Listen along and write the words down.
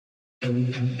DJ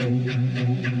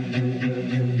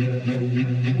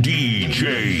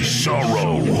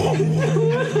Sorrow.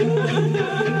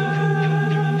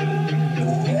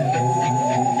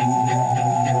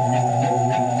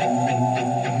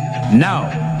 No,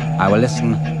 I will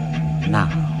listen now.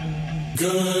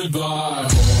 Goodbye.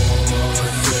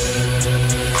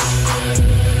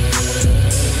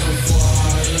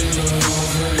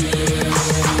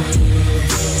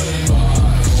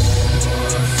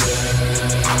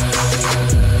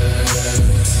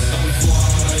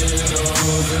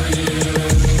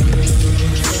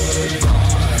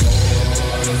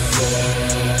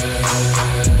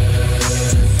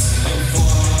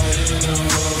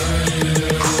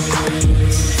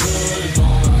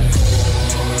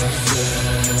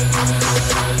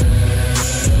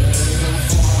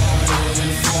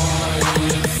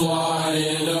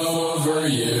 Flying over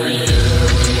you.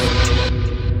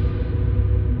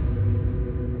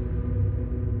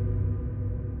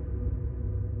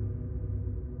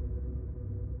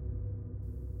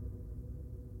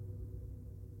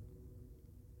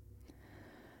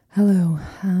 Hello,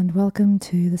 and welcome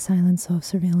to The Silence of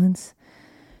Surveillance.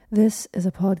 This is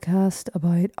a podcast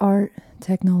about art,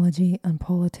 technology, and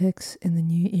politics in the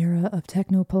new era of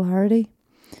technopolarity.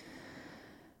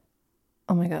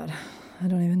 Oh my god, I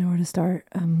don't even know where to start.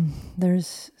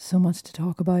 There's so much to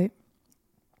talk about.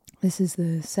 This is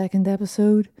the second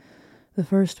episode. The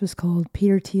first was called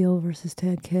Peter Thiel versus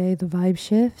Ted Kaye, The Vibe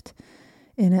Shift.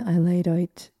 In it, I laid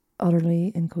out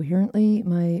utterly incoherently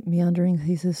my meandering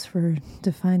thesis for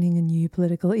defining a new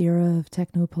political era of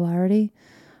technopolarity,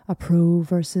 a pro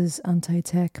versus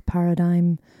anti-tech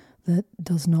paradigm that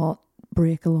does not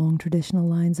break along traditional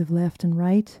lines of left and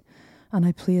right. And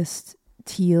I placed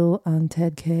Thiel and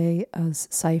Ted Kaye as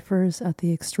ciphers at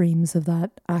the extremes of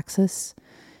that axis.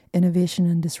 Innovation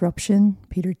and disruption,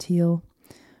 Peter Thiel,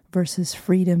 versus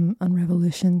freedom and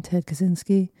revolution, Ted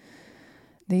Kaczynski.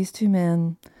 These two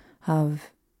men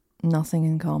have nothing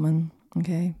in common,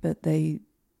 okay, but they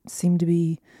seem to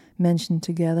be mentioned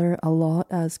together a lot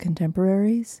as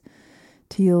contemporaries.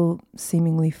 Thiel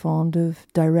seemingly fond of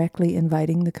directly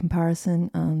inviting the comparison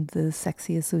and the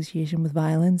sexy association with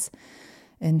violence.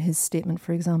 In his statement,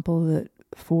 for example, that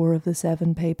 4 of the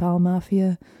 7 PayPal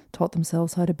mafia taught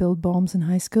themselves how to build bombs in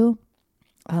high school.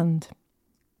 And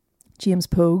James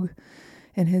Pogue,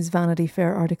 in his Vanity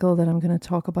Fair article that I'm going to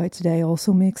talk about today,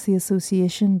 also makes the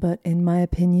association, but in my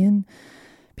opinion,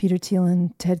 Peter Thiel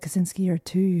and Ted Kaczynski are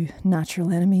two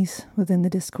natural enemies within the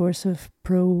discourse of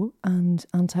pro and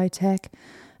anti-tech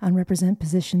and represent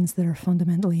positions that are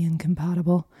fundamentally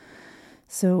incompatible.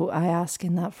 So I ask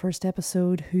in that first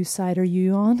episode, whose side are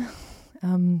you on?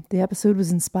 The episode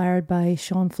was inspired by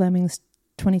Sean Fleming's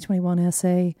 2021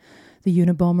 essay, The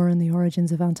Unabomber and the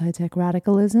Origins of Anti-Tech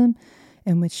Radicalism,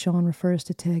 in which Sean refers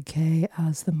to Ted Kaye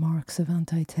as the Marx of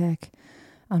anti-tech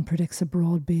and predicts a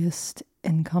broad-based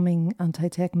incoming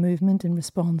anti-tech movement in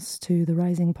response to the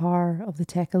rising power of the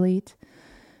tech elite,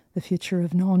 the future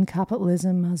of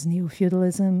non-capitalism as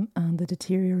neo-feudalism, and the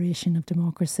deterioration of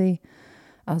democracy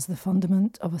as the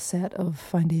fundament of a set of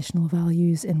foundational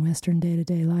values in Western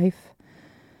day-to-day life.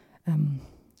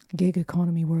 Gig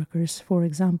economy workers, for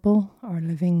example, are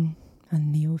living a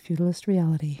neo-feudalist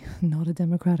reality, not a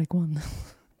democratic one.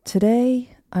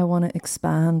 Today, I want to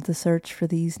expand the search for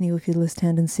these neo-feudalist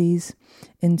tendencies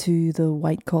into the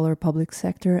white-collar public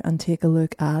sector and take a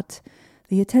look at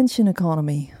the attention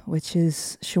economy, which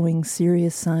is showing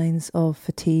serious signs of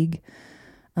fatigue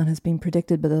and has been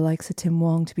predicted by the likes of Tim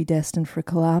Wong to be destined for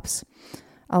collapse.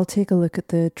 I'll take a look at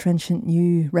the trenchant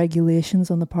new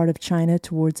regulations on the part of China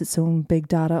towards its own big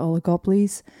data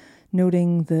oligopolies,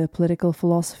 noting the political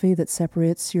philosophy that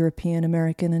separates European,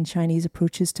 American and Chinese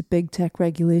approaches to big tech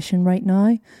regulation right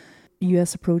now.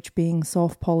 US approach being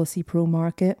soft policy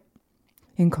pro-market,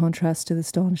 in contrast to the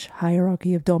staunch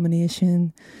hierarchy of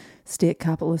domination, state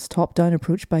capitalist top-down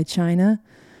approach by China,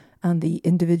 and the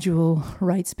individual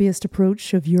rights-based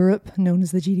approach of Europe, known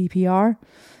as the GDPR.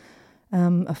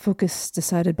 A focus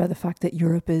decided by the fact that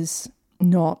Europe is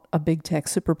not a big tech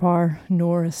superpower,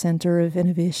 nor a centre of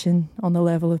innovation on the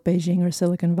level of Beijing or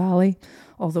Silicon Valley,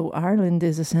 although Ireland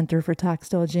is a centre for tax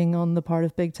dodging on the part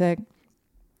of big tech.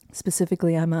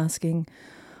 Specifically, I'm asking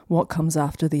what comes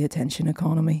after the attention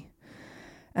economy.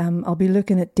 I'll be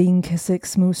looking at Dean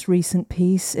Kissick's most recent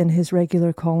piece in his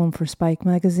regular column for Spike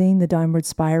magazine, The Downward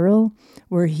Spiral,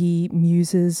 where he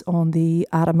muses on the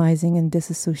atomizing and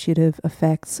disassociative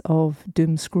effects of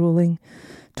doom scrolling,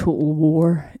 total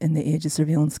war in the age of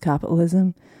surveillance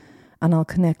capitalism. And I'll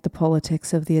connect the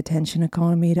politics of the attention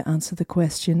economy to answer the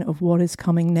question of what is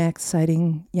coming next,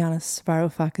 citing Yanis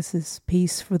Varoufakis'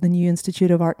 piece for the New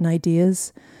Institute of Art and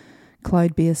Ideas,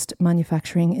 cloud-based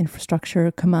manufacturing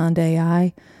infrastructure, command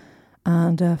AI,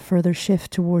 and a further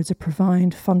shift towards a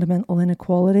profound fundamental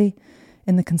inequality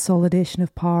in the consolidation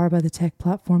of power by the tech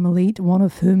platform elite, one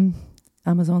of whom,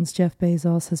 Amazon's Jeff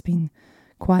Bezos, has been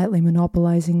quietly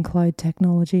monopolizing cloud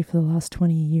technology for the last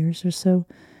 20 years or so,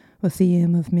 with the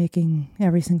aim of making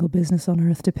every single business on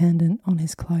Earth dependent on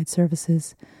his cloud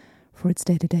services for its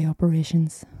day-to-day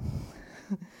operations.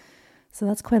 So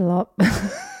that's quite a lot.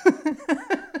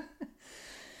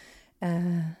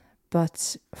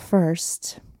 But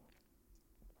first,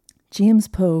 James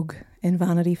Pogue in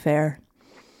Vanity Fair.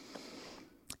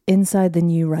 Inside the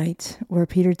New Right, where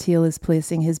Peter Thiel is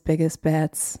placing his biggest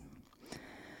bets.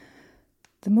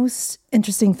 The most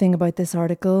interesting thing about this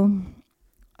article,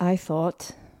 I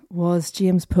thought, was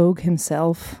James Pogue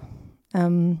himself.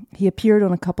 He appeared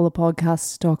on a couple of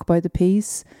podcasts to talk about the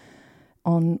piece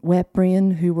on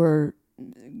WetBrain, who were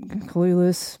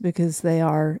clueless because they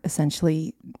are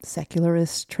essentially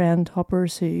secularist trend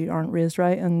hoppers who aren't raised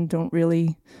right and don't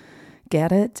really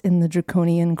get it in the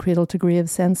draconian cradle to grave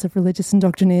sense of religious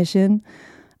indoctrination.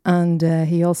 And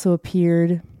he also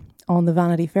appeared on the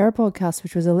Vanity Fair podcast,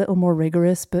 which was a little more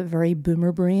rigorous but very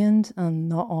boomer brained and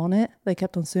not on it. They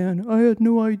kept on saying, I had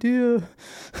no idea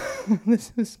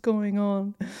this was going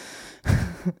on.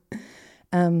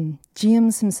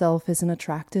 James himself is an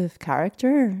attractive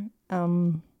character.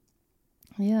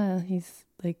 Yeah, he's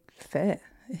like fit.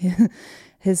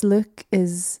 His look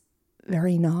is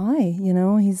very nigh, you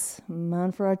know, he's a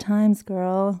man for our times,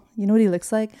 girl. You know what he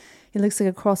looks like? He looks like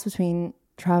a cross between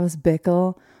Travis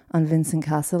Bickle and Vincent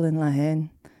Castle in La Haine.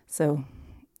 So,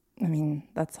 I mean,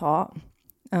 that's hot.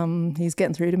 He's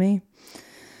getting through to me.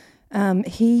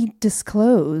 He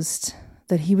disclosed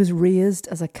that he was raised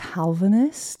as a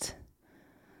Calvinist.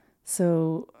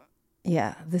 So,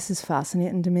 yeah, this is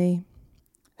fascinating to me.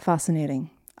 Fascinating.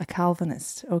 A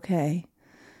Calvinist, okay.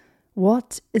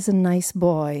 What is a nice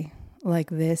boy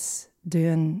like this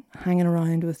doing, hanging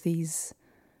around with these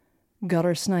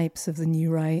gutter snipes of the New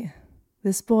Right?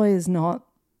 This boy is not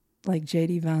like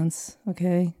J.D. Vance,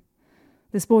 okay?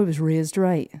 This boy was raised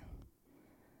right.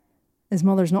 His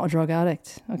mother's not a drug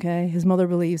addict, okay? His mother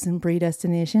believes in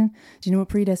predestination. Do you know what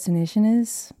predestination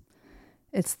is?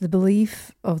 It's the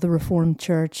belief of the Reformed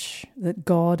Church that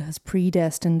God has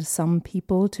predestined some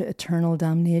people to eternal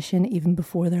damnation even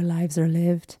before their lives are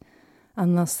lived.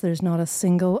 And thus there's not a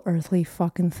single earthly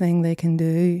fucking thing they can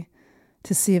do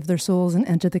to save their souls and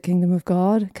enter the kingdom of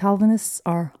God. Calvinists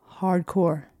are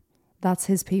hardcore. That's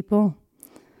his people.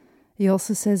 He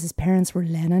also says his parents were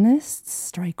Leninists,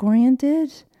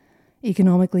 strike-oriented,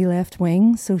 economically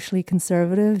left-wing, socially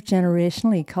conservative,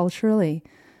 generationally, culturally,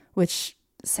 which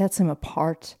sets him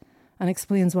apart and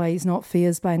explains why he's not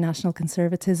fazed by national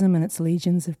conservatism and its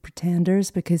legions of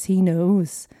pretenders, because he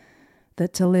knows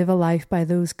that to live a life by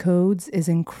those codes is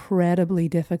incredibly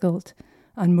difficult,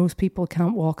 and most people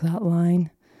can't walk that line.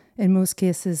 In most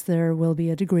cases, there will be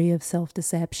a degree of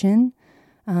self-deception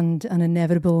and an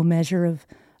inevitable measure of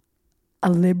a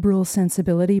liberal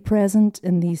sensibility present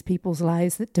in these people's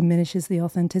lives that diminishes the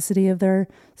authenticity of their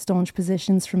staunch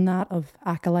positions from that of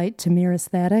acolyte to mere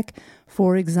aesthetic.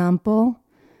 For example,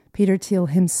 Peter Thiel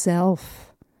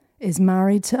himself is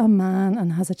married to a man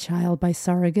and has a child by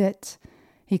surrogate.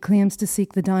 He claims to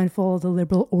seek the downfall of the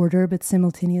liberal order, but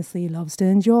simultaneously loves to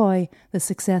enjoy the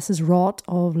successes wrought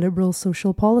of liberal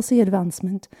social policy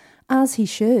advancement, as he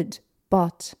should.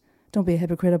 But don't be a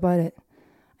hypocrite about it.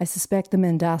 I suspect the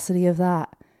mendacity of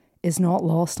that is not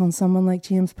lost on someone like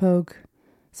James Pogue.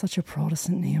 Such a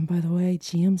Protestant name, by the way.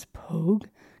 James Pogue?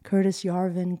 Curtis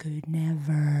Yarvin could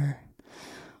never.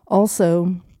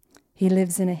 Also, he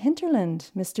lives in a hinterland.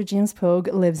 Mr. James Pogue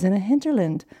lives in a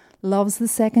hinterland. Loves the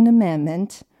Second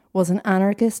Amendment. Was an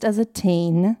anarchist as a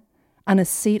teen. An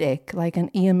ascetic, like an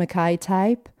Ian Mackay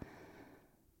type.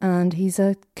 And he's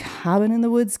a cabin in the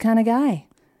woods kind of guy.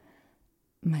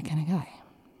 My kind of guy.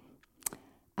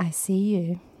 I see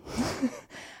you.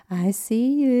 I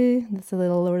see you. That's a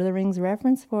little Lord of the Rings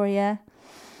reference for you.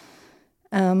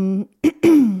 I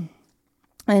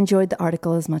enjoyed the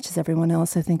article as much as everyone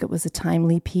else. I think it was a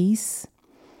timely piece.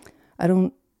 I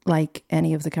don't like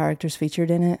any of the characters featured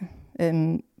in it,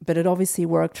 but it obviously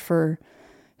worked for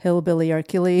Hillbilly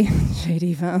Hercule,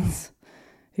 J.D. Vance,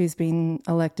 who's been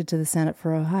elected to the Senate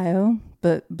for Ohio.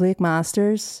 But Blake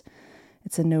Masters,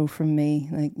 it's a no from me.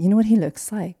 Like, you know what he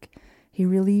looks like? He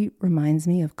really reminds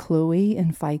me of Chloe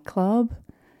in Fight Club.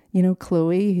 You know,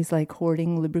 Chloe, who's like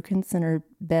hoarding lubricants in her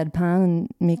bedpan and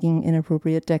making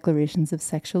inappropriate declarations of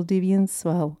sexual deviance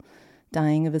while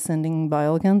dying of ascending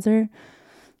bowel cancer.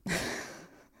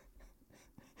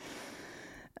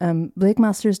 Blake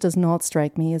Masters does not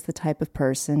strike me as the type of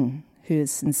person who is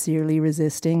sincerely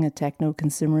resisting a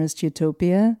techno-consumerist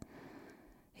utopia.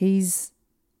 He's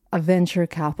a venture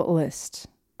capitalist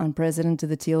and president of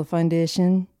the Teal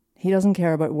Foundation. He doesn't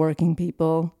care about working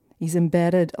people. He's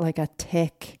embedded like a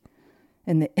tick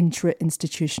in the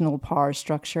intra-institutional power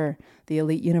structure, the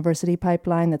elite university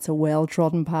pipeline that's a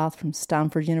well-trodden path from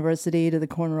Stanford University to the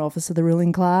corner office of the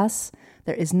ruling class.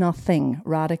 There is nothing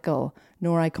radical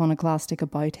nor iconoclastic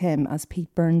about him, as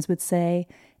Pete Burns would say,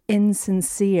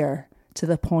 insincere to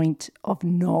the point of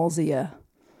nausea.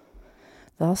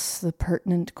 Thus, the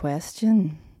pertinent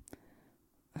question,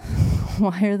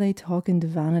 why are they talking to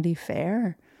Vanity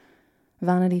Fair?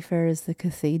 Vanity Fair is the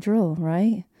cathedral,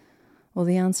 right? Well,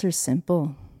 the answer's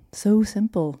simple. So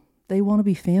simple. They want to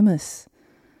be famous.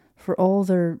 For all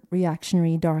their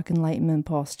reactionary dark enlightenment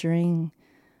posturing,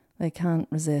 they can't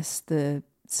resist the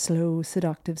slow,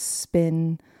 seductive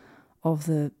spin of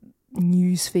the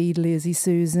newsfeed Lazy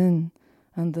Susan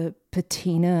and the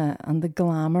patina and the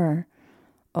glamour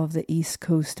of the East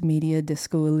Coast media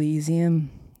disco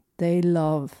Elysium. They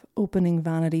love opening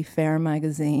Vanity Fair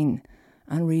magazine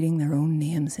and reading their own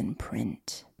names in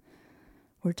print.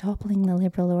 We're toppling the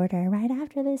liberal order right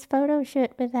after this photo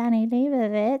shoot with Annie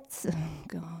Leibovitz. Oh,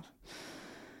 God.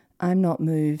 I'm not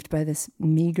moved by this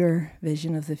meagre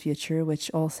vision of the future,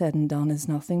 which all said and done is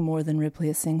nothing more than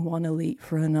replacing one elite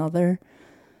for another.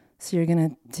 So you're going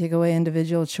to take away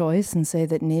individual choice and say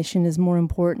that nation is more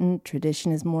important,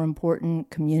 tradition is more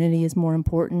important, community is more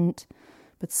important.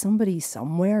 But somebody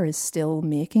somewhere is still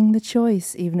making the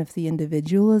choice, even if the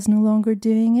individual is no longer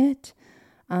doing it.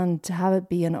 And to have it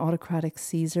be an autocratic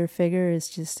Caesar figure is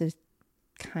just a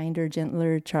kinder,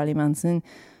 gentler Charlie Manson.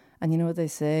 And you know what they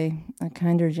say? A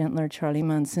kinder, gentler Charlie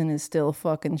Manson is still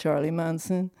fucking Charlie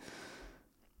Manson.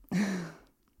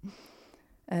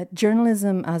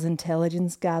 Journalism as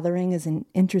intelligence gathering is an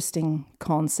interesting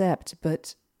concept,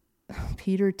 but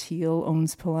Peter Thiel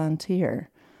owns Palantir.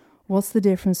 What's the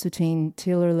difference between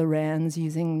Taylor Lorenz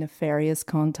using nefarious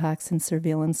contacts in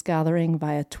surveillance gathering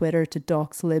via Twitter to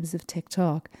dox libs of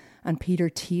TikTok and Peter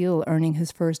Thiel earning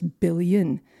his first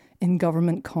billion in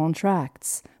government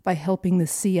contracts by helping the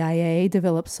CIA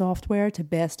develop software to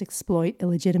best exploit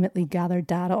illegitimately gathered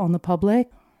data on the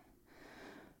public?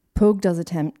 Pogue does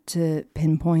attempt to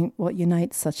pinpoint what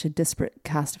unites such a disparate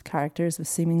cast of characters with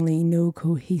seemingly no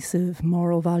cohesive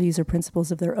moral values or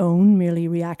principles of their own, merely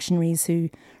reactionaries who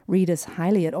read as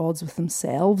highly at odds with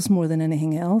themselves more than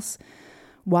anything else.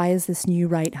 Why is this new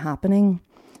right happening?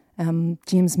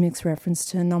 James makes reference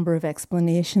to a number of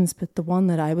explanations, but the one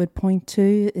that I would point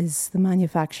to is the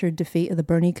manufactured defeat of the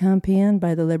Bernie campaign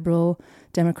by the liberal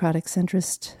democratic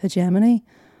centrist hegemony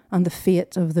and the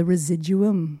fate of the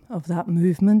residuum of that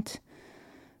movement.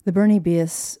 The Bernie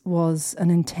base was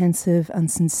an intensive and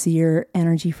sincere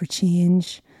energy for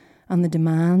change, and the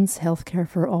demands, healthcare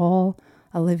for all,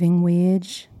 a living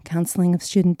wage, cancelling of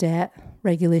student debt,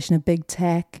 regulation of big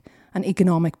tech, an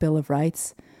economic bill of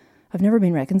rights, have never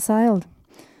been reconciled.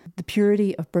 The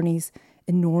purity of Bernie's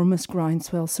enormous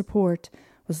groundswell support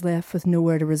was left with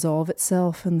nowhere to resolve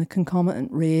itself, and the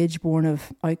concomitant rage born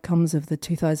of outcomes of the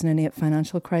 2008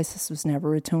 financial crisis was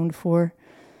never atoned for.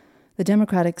 The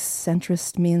democratic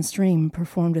centrist mainstream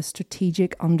performed a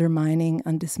strategic undermining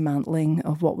and dismantling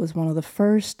of what was one of the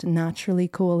first naturally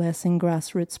coalescing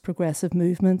grassroots progressive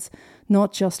movements,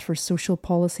 not just for social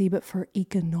policy, but for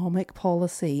economic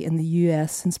policy in the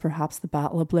US since perhaps the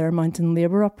Battle of Blair Mountain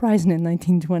Labour Uprising in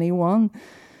 1921.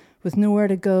 With nowhere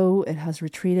to go, it has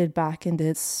retreated back into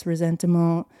its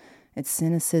resentment, its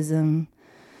cynicism,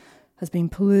 has been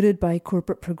polluted by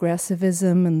corporate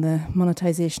progressivism and the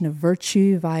monetization of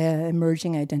virtue via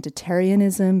emerging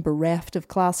identitarianism, bereft of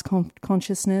class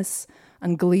consciousness,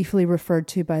 and gleefully referred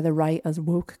to by the right as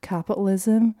woke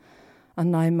capitalism,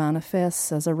 and now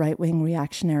manifests as a right-wing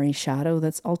reactionary shadow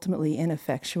that's ultimately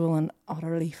ineffectual and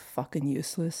utterly fucking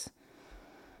useless.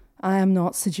 I am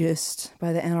not seduced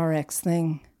by the NRX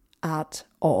thing at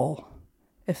all.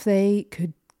 If they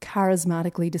could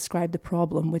charismatically describe the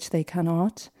problem, which they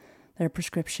cannot, their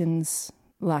prescriptions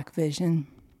lack vision.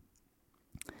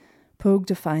 Pogue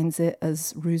defines it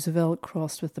as Roosevelt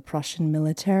crossed with the Prussian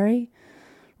military.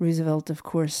 Roosevelt, of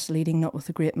course, leading not with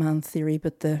the great man theory,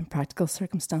 but the practical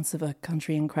circumstance of a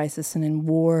country in crisis and in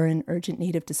war in urgent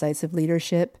need of decisive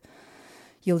leadership,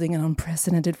 yielding an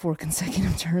unprecedented 4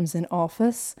 consecutive terms in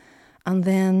office. And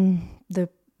then the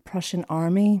Prussian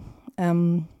army.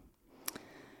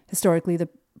 Historically, the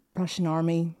Prussian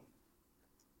army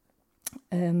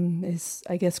is,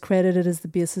 I guess, credited as the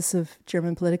basis of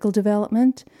German political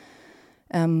development.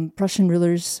 Prussian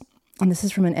rulers, and this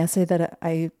is from an essay that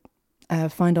I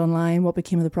found online, What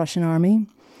Became of the Prussian Army.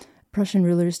 Prussian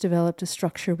rulers developed a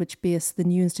structure which based the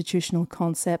new institutional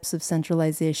concepts of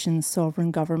centralization,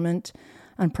 sovereign government,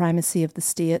 and primacy of the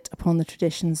state upon the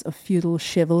traditions of feudal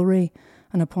chivalry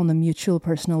and upon the mutual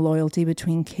personal loyalty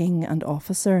between king and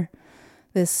officer.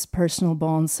 This personal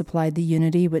bond supplied the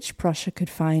unity which Prussia could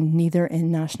find neither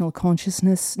in national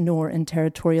consciousness nor in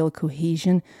territorial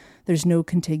cohesion. There's no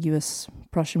contiguous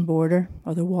Prussian border,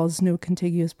 or there was no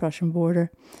contiguous Prussian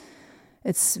border.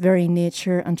 Its very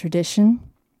nature and tradition,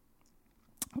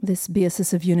 this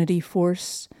basis of unity,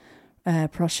 forced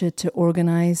Prussia to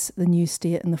organise the new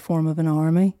state in the form of an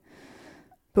army.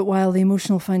 But while the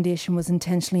emotional foundation was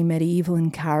intentionally medieval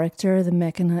in character, the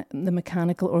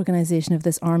mechanical organisation of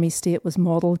this army state was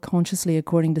modelled consciously,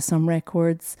 according to some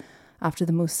records, after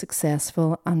the most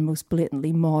successful and most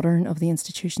blatantly modern of the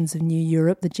institutions of New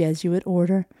Europe, the Jesuit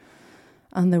order.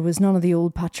 And there was none of the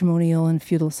old patrimonial and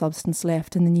feudal substance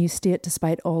left in the new state,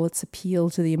 despite all its appeal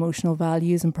to the emotional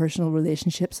values and personal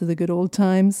relationships of the good old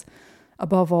times.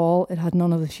 Above all, it had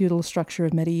none of the feudal structure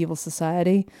of medieval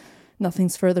society.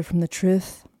 Nothing's further from the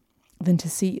truth than to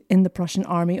see in the Prussian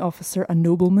army officer a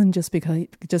nobleman just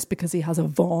because he has a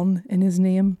von in his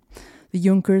name. The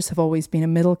Junkers have always been a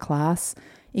middle class,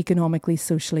 economically,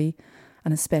 socially,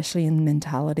 and especially in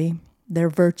mentality. Their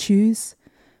virtues,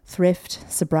 thrift,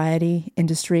 sobriety,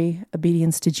 industry,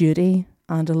 obedience to duty,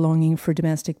 and a longing for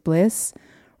domestic bliss,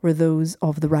 were those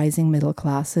of the rising middle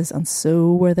classes, and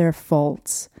so were their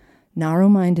faults: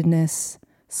 narrow-mindedness,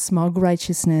 smug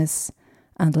righteousness,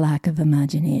 and lack of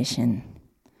imagination.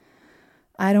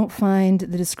 I don't find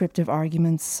the descriptive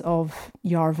arguments of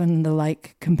Yarvin and the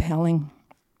like compelling.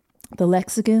 The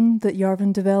lexicon that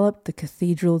Yarvin developed, the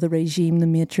cathedral, the regime, the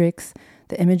matrix,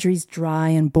 the imagery's dry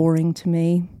and boring to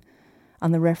me,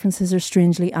 and the references are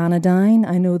strangely anodyne.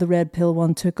 I know the red pill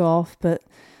one took off, but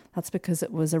that's because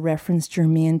it was a reference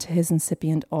germane to his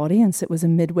incipient audience. It was a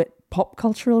midwit pop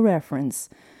cultural reference.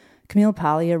 Camille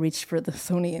Paglia reached for the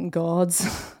Thonian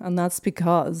gods, and that's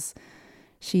because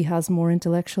she has more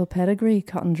intellectual pedigree,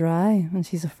 cut and dry, and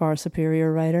she's a far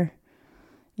superior writer.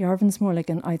 Yarvin's more like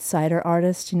an outsider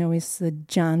artist, he's the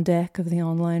Jandek of the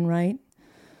online right.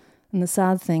 And the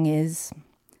sad thing is,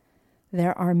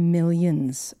 there are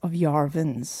millions of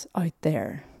Yarvins out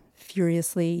there,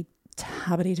 furiously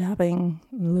tappity-tapping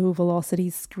low-velocity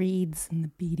screeds and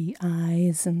the beady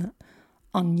eyes and the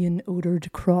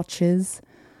onion-odoured crotches,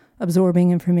 absorbing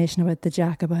information about the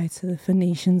Jacobites, the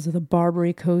Phoenicians, or the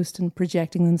Barbary coast, and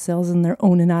projecting themselves and their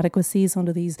own inadequacies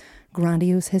onto these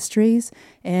grandiose histories.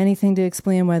 Anything to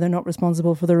explain why they're not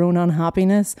responsible for their own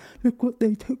unhappiness. Look what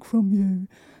they took from you.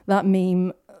 That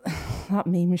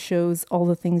meme shows all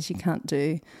the things you can't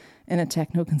do in a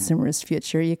techno-consumerist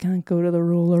future. You can't go to the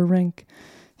roller rink.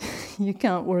 You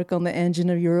can't work on the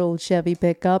engine of your old Chevy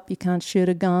pickup. You can't shoot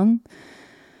a gun.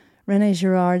 René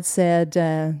Girard said,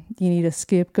 you need a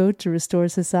scapegoat to restore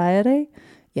society.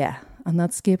 Yeah, and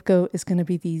that scapegoat is going to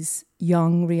be these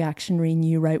young, reactionary,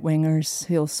 new right-wingers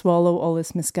who'll swallow all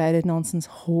this misguided nonsense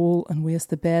whole and waste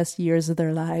the best years of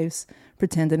their lives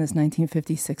pretending it's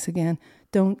 1956 again.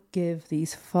 Don't give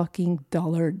these fucking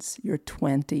dullards your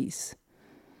 20s.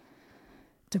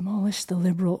 Demolish the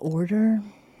liberal order?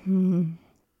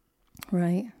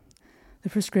 Right. The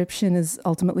prescription is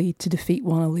ultimately to defeat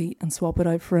one elite and swap it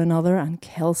out for another, and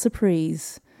quelle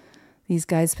surprise. These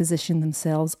guys position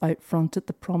themselves out front at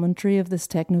the promontory of this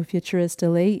techno-futurist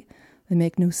elite. They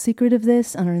make no secret of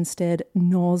this and are instead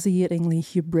nauseatingly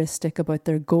hubristic about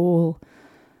their goal.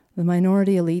 The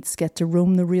minority elites get to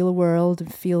roam the real world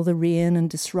and feel the rain and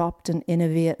disrupt and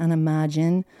innovate and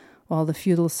imagine, while the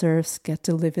feudal serfs get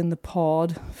to live in the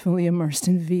pod, fully immersed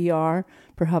in VR,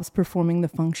 perhaps performing the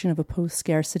function of a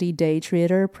post-scarcity day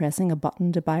trader, pressing a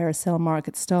button to buy or sell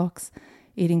market stocks,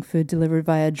 eating food delivered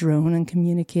via drone, and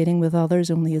communicating with others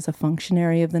only as a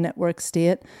functionary of the network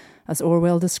state. As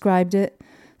Orwell described it,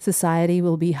 society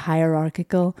will be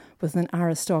hierarchical with an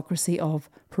aristocracy of,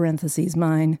 parentheses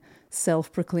mine,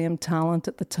 self-proclaimed talent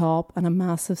at the top and a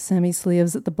mass of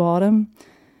semi-slaves at the bottom.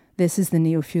 This is the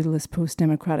neo-feudalist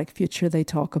post-democratic future they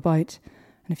talk about.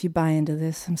 And if you buy into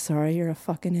this, I'm sorry, you're a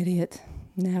fucking idiot.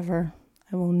 Never.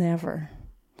 I will never.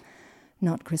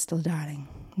 Not Crystal Darling.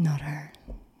 Not her.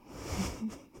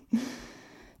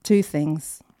 Two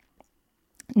things.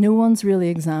 No one's really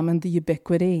examined the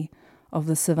ubiquity of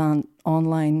the savant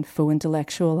online faux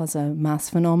intellectual as a mass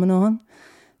phenomenon.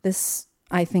 This,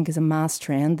 I think, is a mass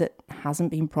trend that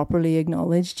hasn't been properly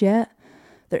acknowledged yet.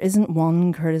 There isn't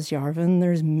one Curtis Yarvin,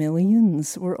 there's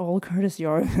millions. We're all Curtis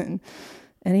Yarvin.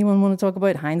 Anyone want to talk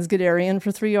about Heinz Guderian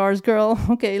for 3 hours, girl?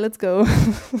 Okay, let's go.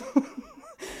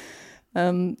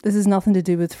 This is nothing to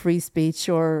do with free speech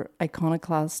or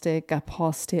iconoclastic,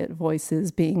 apostate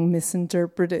voices being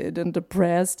misinterpreted and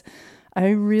oppressed. I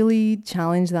really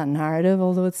challenge that narrative,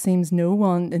 although it seems no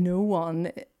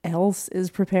one else is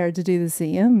prepared to do the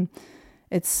same.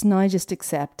 It's now just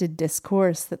accepted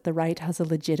discourse that the right has a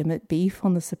legitimate beef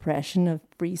on the suppression of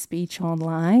free speech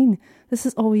online. This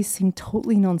has always seemed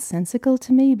totally nonsensical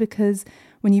to me, because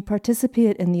when you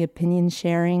participate in the opinion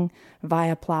sharing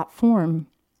via platform,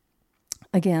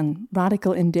 again,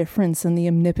 radical indifference and the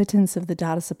omnipotence of the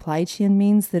data supply chain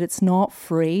means that it's not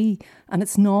free and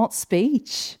it's not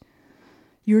speech.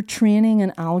 You're training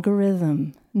an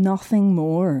algorithm, nothing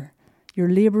more. Your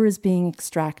labor is being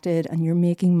extracted and you're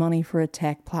making money for a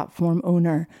tech platform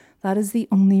owner. That is the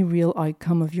only real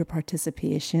outcome of your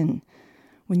participation.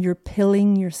 When you're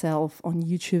pilling yourself on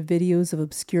YouTube videos of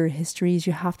obscure histories,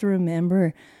 you have to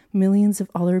remember millions of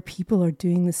other people are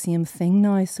doing the same thing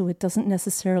now, so it doesn't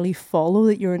necessarily follow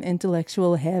that you're an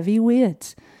intellectual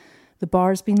heavyweight. The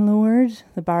bar's been lowered.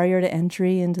 The barrier to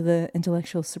entry into the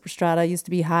intellectual superstrata used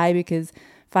to be high because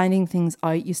finding things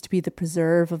out used to be the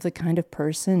preserve of the kind of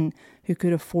person who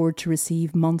could afford to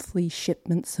receive monthly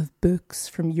shipments of books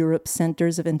from Europe's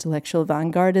centres of intellectual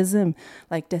vanguardism,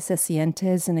 like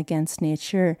Descientes in Against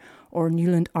Nature or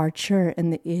Newland Archer in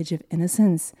The Age of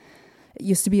Innocence. It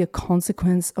used to be a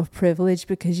consequence of privilege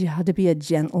because you had to be a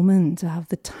gentleman to have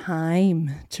the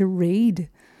time to read.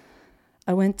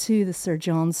 I went to the Sir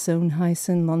John Soane House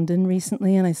in London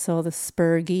recently, and I saw the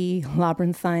spurgy,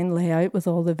 labyrinthine layout with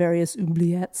all the various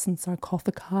oubliettes and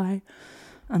sarcophagi,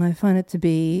 and I found it to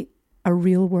be a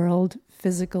real-world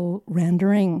physical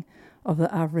rendering of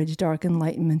the average Dark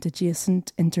Enlightenment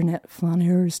adjacent internet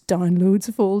flaneurs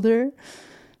downloads folder.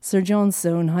 Sir John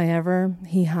Soane, however,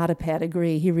 he had a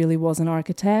pedigree. He really was an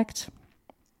architect.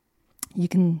 You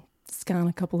can scan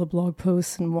a couple of blog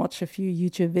posts and watch a few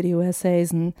YouTube video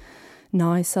essays, and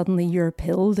now suddenly you're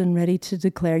pilled and ready to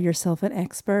declare yourself an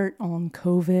expert on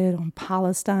COVID, on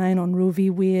Palestine, on Roe v.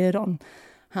 Wade, on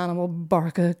Hannibal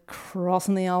Barca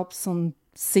crossing the Alps, on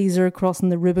Caesar crossing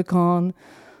the Rubicon,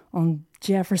 on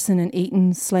Jefferson and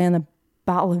Eton slaying the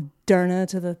Battle of Derna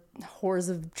to the horrors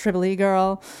of Tripoli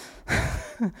girl.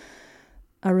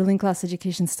 Our ruling class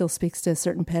education still speaks to a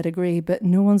certain pedigree, but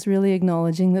no one's really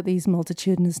acknowledging that these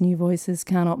multitudinous new voices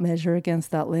cannot measure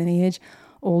against that lineage.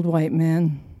 Old white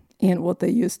men ain't what they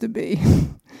used to be.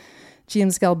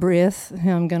 James Galbraith,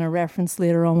 who I'm going to reference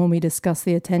later on when we discuss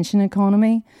the attention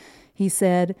economy, he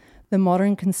said, "The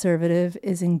modern conservative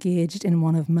is engaged in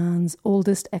one of man's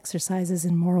oldest exercises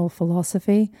in moral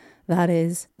philosophy, that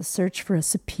is, the search for a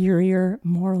superior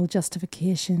moral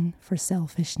justification for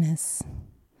selfishness."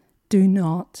 Do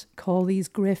not call these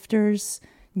grifters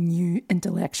new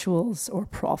intellectuals or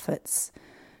prophets.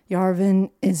 Yarvin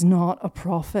is not a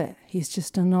prophet. He's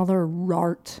just another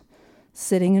rart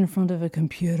sitting in front of a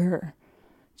computer,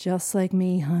 just like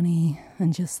me, honey,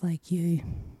 and just like you.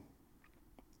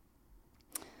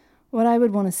 What I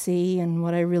would want to see and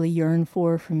what I really yearn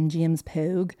for from James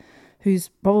Pogue, who's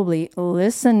probably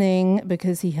listening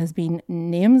because he has been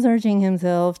name-searching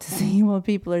himself to see what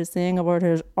people are saying about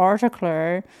his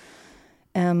article,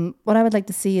 what I would like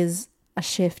to see is a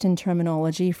shift in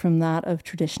terminology from that of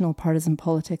traditional partisan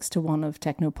politics to one of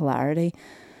technopolarity.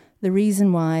 The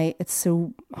reason why it's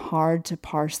so hard to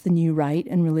parse the new right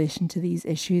in relation to these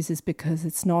issues is because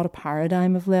it's not a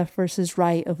paradigm of left versus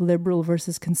right, of liberal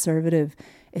versus conservative.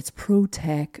 It's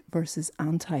pro-tech versus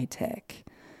anti-tech.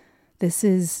 This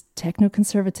is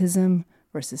techno-conservatism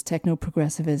versus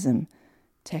techno-progressivism,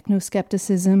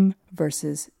 techno-skepticism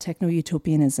versus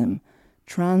techno-utopianism,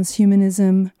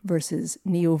 transhumanism versus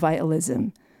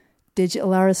neo-vitalism,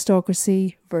 digital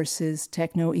aristocracy versus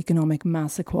techno-economic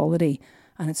mass equality.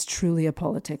 And it's truly a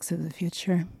politics of the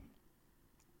future.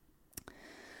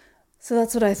 So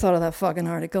that's what I thought of that fucking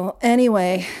article.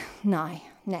 Anyway,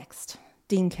 next.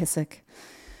 Dean Kissick.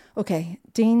 Okay,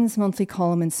 Dean's monthly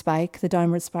column in Spike, The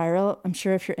Downward Spiral. I'm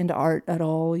sure if you're into art at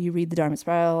all, you read The Downward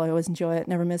Spiral. I always enjoy it.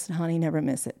 Never miss it, honey. Never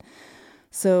miss it.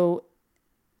 So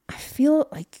I feel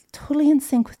like totally in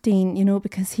sync with Dean, you know,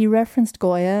 because he referenced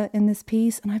Goya in this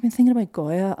piece. And I've been thinking about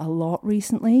Goya a lot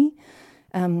recently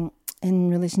in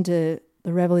relation to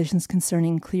the revelations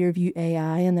concerning Clearview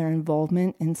AI and their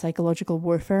involvement in psychological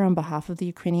warfare on behalf of the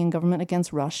Ukrainian government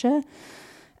against Russia.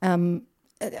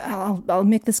 I'll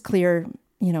make this clear,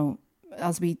 you know,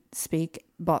 as we speak,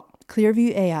 but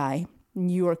Clearview AI,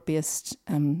 New York-based,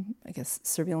 I guess,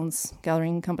 surveillance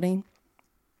gathering company,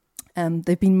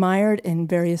 they've been mired in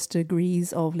various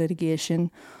degrees of litigation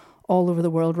all over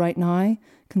the world right now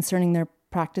concerning their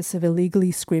practice of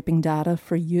illegally scraping data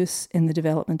for use in the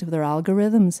development of their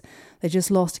algorithms. They just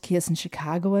lost a case in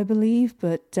Chicago, I believe,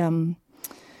 but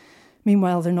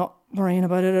meanwhile, they're not worrying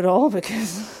about it at all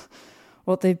because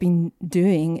what they've been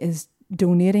doing is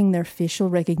donating their facial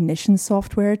recognition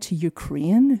software to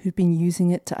Ukraine, who've been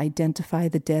using it to identify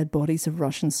the dead bodies of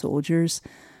Russian soldiers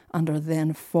and are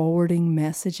then forwarding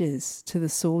messages to the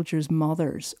soldiers'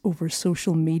 mothers over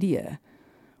social media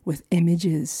with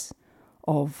images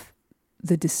of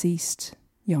the deceased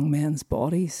young men's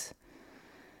bodies.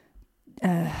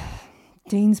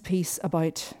 Dean's piece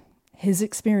about his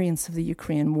experience of the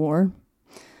Ukraine war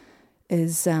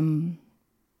is,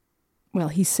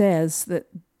 he says that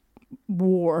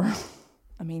war,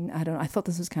 I thought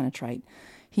this was kind of trite.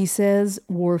 He says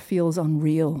war feels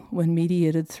unreal when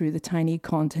mediated through the tiny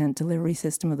content delivery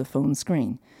system of the phone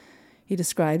screen. He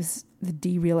describes the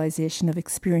derealization of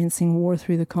experiencing war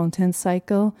through the content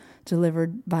cycle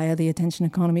delivered via the attention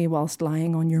economy whilst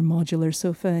lying on your modular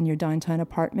sofa in your downtown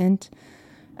apartment.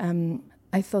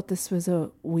 I thought this was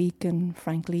a weak and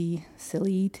frankly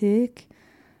silly take.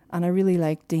 And I really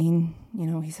like Dean.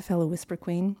 He's a fellow Whisper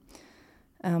Queen.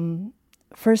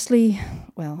 Firstly,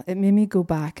 it made me go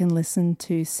back and listen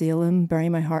to Salem, Bury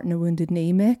My Heart in a Wounded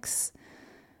Knee mix.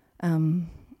 And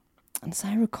as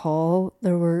I recall,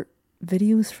 there were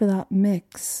videos for that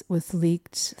mix with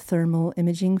leaked thermal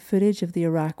imaging footage of the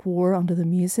Iraq War under the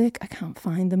music. I can't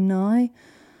find them now.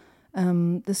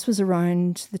 This was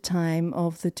around the time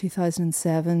of the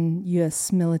 2007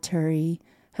 US military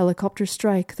helicopter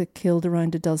strike that killed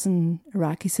around a dozen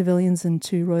Iraqi civilians and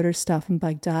 2 Reuters staff in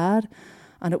Baghdad.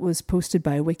 And it was posted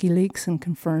by WikiLeaks and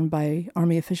confirmed by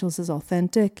army officials as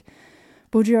authentic.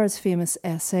 Baudrillard's famous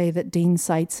essay that Dean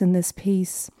cites in this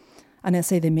piece, an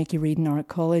essay they make you read in art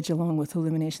college, along with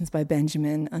Illuminations by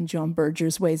Benjamin and John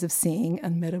Berger's Ways of Seeing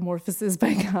and Metamorphoses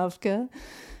by Kafka.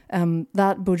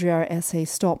 That Baudrillard essay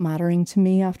stopped mattering to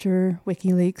me after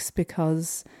WikiLeaks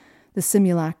because the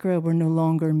simulacra were no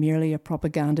longer merely a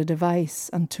propaganda device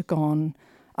and took on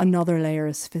another layer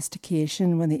of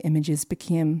sophistication when the images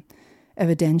became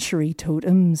evidentiary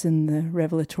totems in the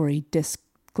revelatory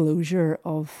disclosure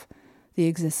of the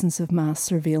existence of mass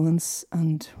surveillance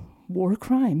and war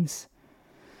crimes.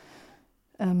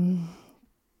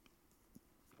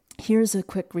 Here's a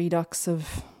quick redux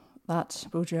of that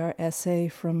Baudrillard essay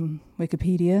from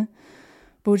Wikipedia.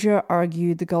 Baudrillard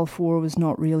argued the Gulf War was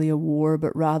not really a war,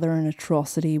 but rather an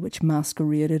atrocity which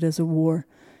masqueraded as a war.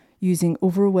 Using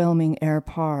overwhelming air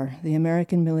power, the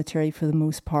American military, for the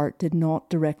most part, did not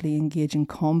directly engage in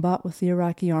combat with the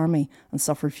Iraqi army and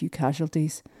suffered few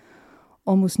casualties.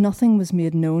 Almost nothing was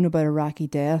made known about Iraqi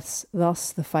deaths,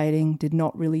 thus the fighting did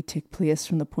not really take place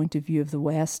from the point of view of the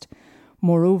West.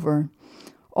 Moreover,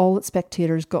 all that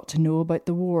spectators got to know about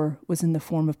the war was in the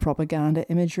form of propaganda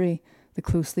imagery. The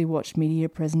closely watched media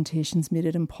presentations made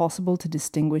it impossible to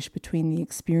distinguish between the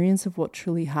experience of what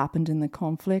truly happened in the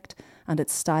conflict and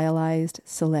its stylized,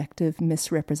 selective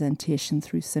misrepresentation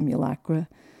through simulacra.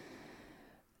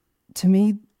 To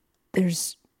me,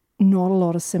 there's not a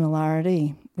lot of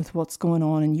similarity with what's going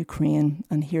on in Ukraine,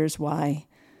 and here's why.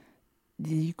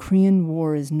 The Ukraine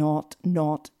war is not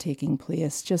taking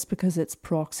place. Just because it's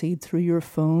proxied through your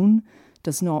phone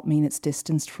does not mean it's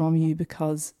distanced from you,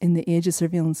 because in the age of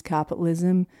surveillance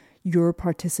capitalism, your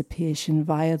participation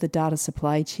via the data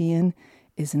supply chain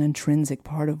is an intrinsic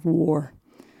part of war.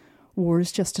 War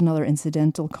is just another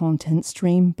incidental content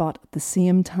stream, but at the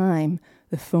same time,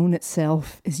 the phone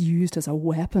itself is used as a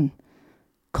weapon.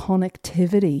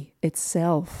 Connectivity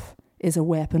itself is a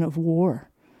weapon of war.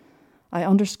 I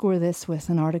underscore this with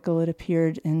an article that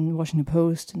appeared in Washington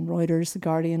Post and Reuters, The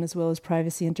Guardian, as well as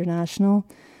Privacy International.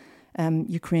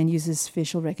 Ukraine uses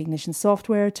facial recognition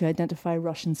software to identify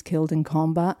Russians killed in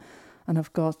combat. And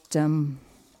I've got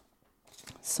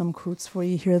some quotes for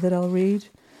you here that I'll read.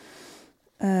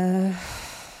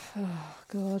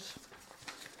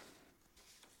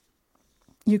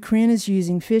 Ukraine is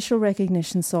using facial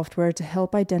recognition software to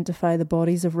help identify the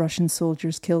bodies of Russian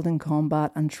soldiers killed in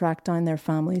combat and track down their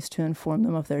families to inform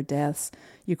them of their deaths,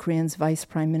 Ukraine's Vice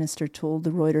Prime Minister told the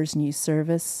Reuters news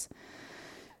service.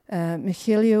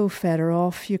 Mikhailo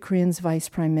Fedorov, Ukraine's Vice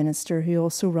Prime Minister, who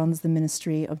also runs the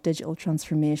Ministry of Digital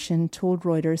Transformation, told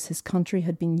Reuters his country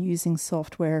had been using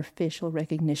software facial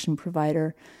recognition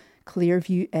provider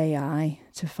Clearview AI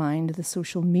to find the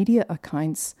social media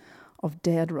accounts of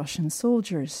dead Russian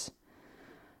soldiers.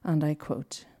 And I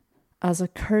quote, "As a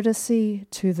courtesy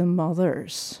to the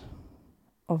mothers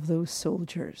of those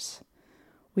soldiers,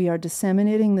 we are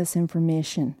disseminating this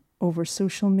information over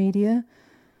social media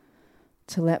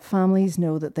to let families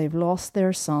know that they've lost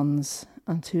their sons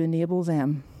and to enable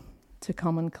them to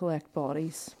come and collect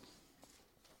bodies.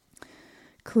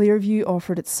 Clearview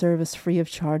offered its service free of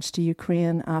charge to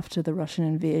Ukraine after the Russian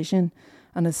invasion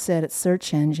and has said its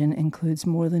search engine includes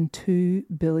more than 2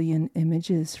 billion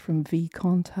images from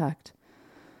VKontakte,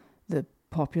 the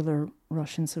popular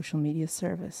Russian social media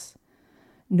service.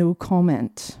 No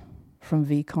comment from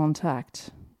VKontakte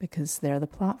because they're the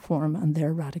platform and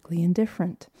they're radically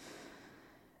indifferent.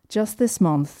 Just this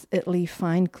month, Italy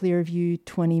fined Clearview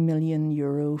 €20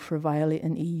 million for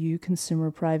violating EU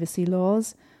consumer privacy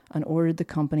laws and ordered the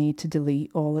company to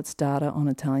delete all its data on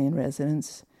Italian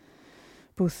residents.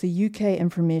 Both the UK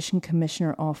Information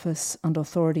Commissioner Office and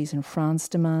authorities in France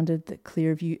demanded that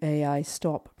Clearview AI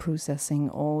stop processing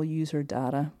all user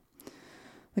data.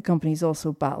 The company is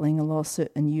also battling a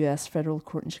lawsuit in US federal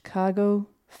court in Chicago,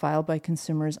 filed by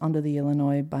consumers under the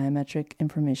Illinois Biometric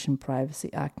Information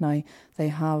Privacy Act. Now, they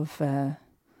have,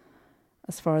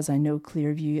 as far as I know,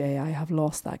 Clearview AI have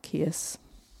lost that case.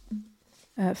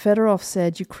 Fedorov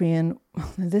said Ukraine,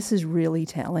 this is really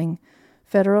telling,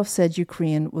 Fedorov said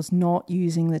Ukraine was not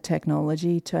using the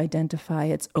technology to identify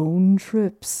its own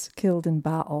troops killed in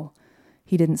battle.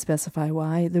 He didn't specify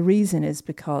why. The reason is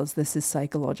because this is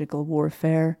psychological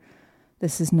warfare.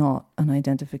 This is not an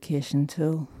identification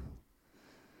tool.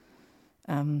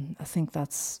 I think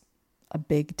that's a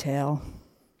big tell.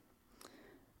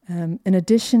 In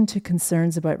addition to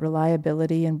concerns about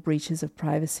reliability and breaches of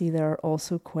privacy, there are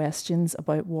also questions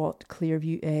about what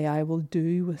Clearview AI will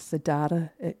do with the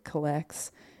data it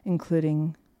collects,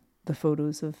 including the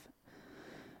photos of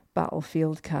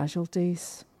battlefield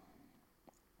casualties.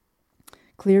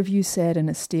 Clearview said in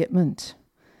a statement,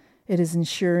 it is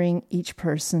ensuring each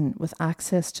person with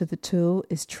access to the tool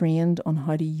is trained on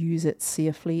how to use it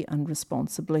safely and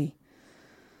responsibly.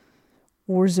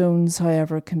 War zones,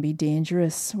 however, can be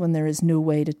dangerous when there is no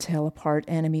way to tell apart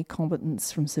enemy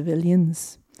combatants from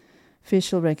civilians.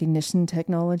 Facial recognition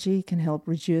technology can help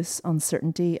reduce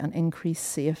uncertainty and increase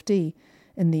safety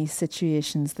in these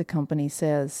situations, the company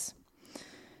says.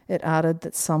 It added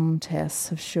that some tests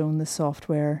have shown the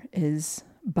software is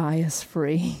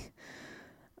bias-free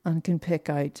and can pick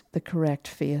out the correct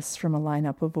face from a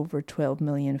lineup of over 12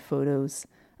 million photos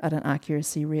at an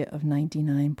accuracy rate of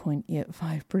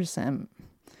 99.85%.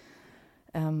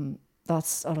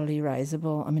 That's utterly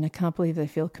risible. I mean, I can't believe they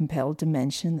feel compelled to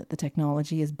mention that the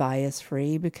technology is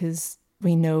bias-free, because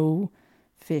we know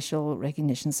facial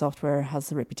recognition software has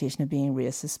the reputation of being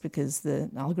racist because the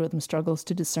algorithm struggles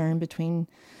to discern between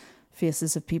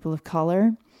faces of people of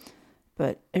colour.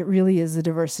 But it really is a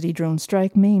diversity drone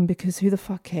strike meme, because who the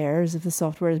fuck cares if the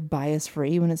software is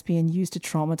bias-free when it's being used to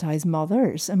traumatise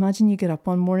mothers? Imagine you get up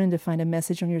one morning to find a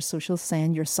message on your social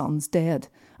saying your son's dead,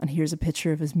 and here's a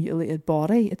picture of his mutilated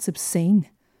body. It's obscene.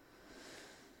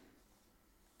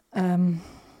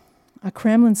 A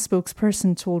Kremlin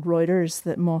spokesperson told Reuters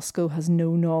that Moscow has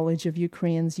no knowledge of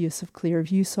Ukraine's use of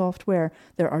Clearview software.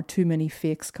 There are too many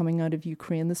fakes coming out of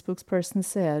Ukraine, the spokesperson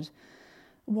said.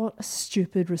 What a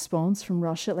stupid response from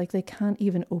Russia. Like, they can't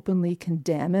even openly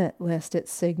condemn it, lest it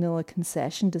signal a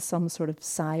concession to some sort of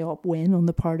psyop win on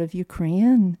the part of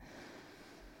Ukraine.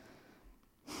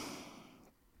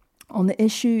 On the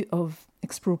issue of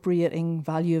expropriating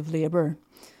value of labour,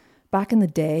 back in the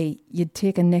day, you'd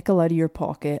take a nickel out of your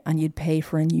pocket and you'd pay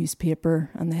for a newspaper,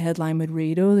 and the headline would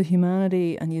read, "Oh, the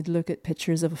humanity," and you'd look at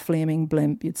pictures of a flaming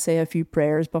blimp, you'd say a few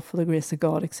prayers, but for the grace of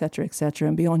God, etc.,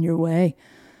 and be on your way.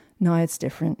 Now it's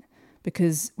different,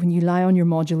 because when you lie on your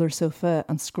modular sofa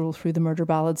and scroll through the murder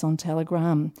ballads on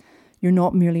Telegram, you're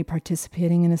not merely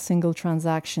participating in a single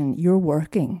transaction, you're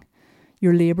working.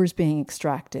 Your labour's being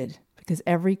extracted, because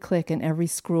every click and every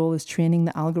scroll is training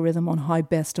the algorithm on how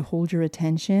best to hold your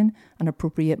attention and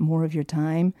appropriate more of your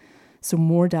time, so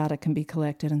more data can be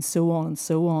collected, and so on and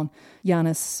so on.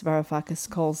 Yanis Varoufakis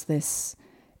calls this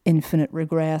infinite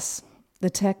regress. The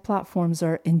tech platforms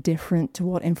are indifferent to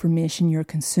what information you're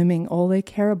consuming. All they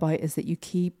care about is that you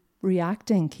keep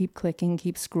reacting, keep clicking,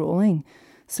 keep scrolling.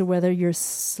 So whether you're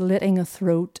slitting a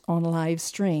throat on a live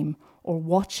stream or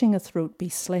watching a throat be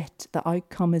slit, the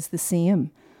outcome is the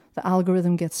same. The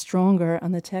algorithm gets stronger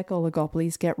and the tech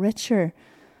oligopolies get richer.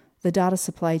 The data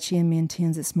supply chain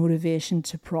maintains its motivation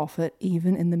to profit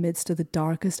even in the midst of the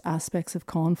darkest aspects of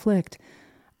conflict.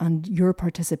 And your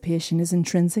participation is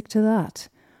intrinsic to that.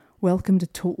 Welcome to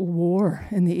total war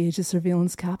in the age of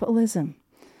surveillance capitalism.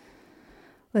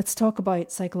 Let's talk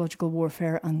about psychological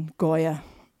warfare and Goya.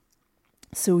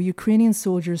 So Ukrainian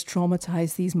soldiers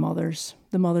traumatize these mothers,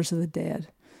 the mothers of the dead,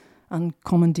 and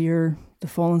commandeer the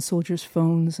fallen soldiers'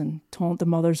 phones and taunt the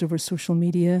mothers over social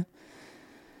media.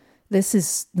 This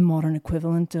is the modern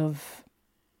equivalent of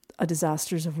a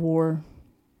disasters of war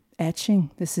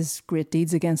etching. This is Great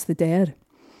Deeds Against the Dead.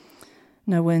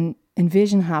 Now, when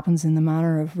invasion happens in the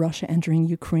manner of Russia entering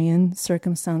Ukraine,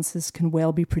 circumstances can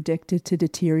well be predicted to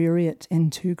deteriorate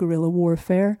into guerrilla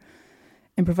warfare.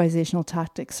 Improvisational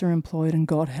tactics are employed, and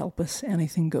God help us,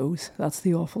 anything goes. That's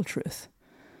the awful truth.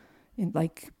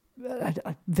 Like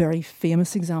a very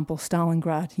famous example,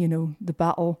 Stalingrad, the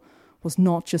battle was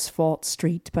not just fought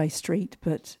street by street,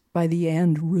 but by the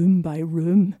end, room by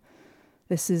room.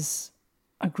 This is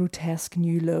a grotesque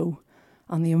new low,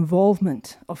 and the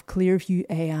involvement of Clearview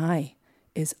AI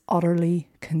is utterly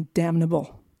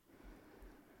condemnable.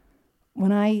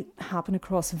 When I happen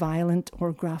across violent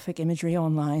or graphic imagery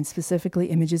online, specifically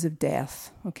images of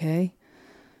death, okay,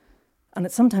 and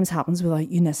it sometimes happens without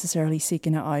you necessarily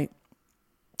seeking it out,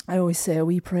 I always say a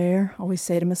wee prayer, always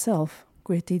say to myself,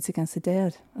 Great Deeds Against the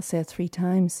Dead. I say it 3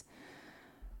 times.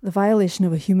 The violation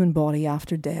of a human body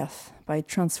after death by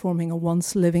transforming a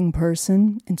once living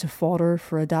person into fodder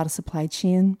for a data supply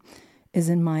chain is,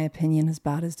 in my opinion, as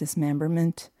bad as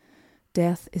dismemberment.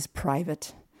 Death is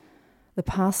private. The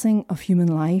passing of human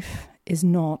life is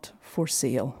not for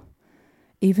sale.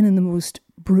 Even in the most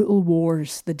brutal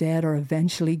wars, the dead are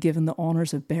eventually given the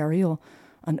honours of burial,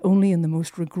 and only in the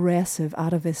most regressive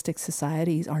atavistic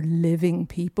societies are living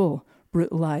people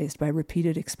brutalised by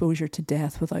repeated exposure to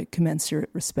death without commensurate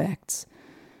respects.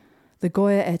 The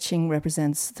Goya etching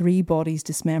represents 3 bodies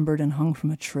dismembered and hung from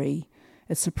a tree.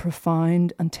 It's a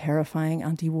profound and terrifying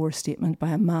anti-war statement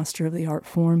by a master of the art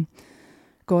form.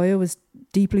 Goya was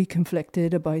deeply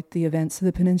conflicted about the events of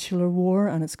the Peninsular War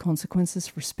and its consequences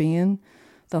for Spain,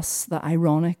 thus the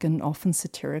ironic and often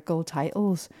satirical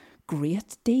titles,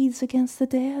 Great Deeds Against the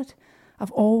Dead.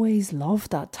 I've always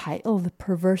loved that title, the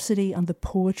perversity and the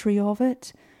poetry of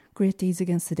it. Great Deeds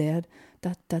Against the Dead.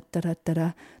 Da, da, da, da, da,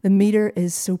 da. The metre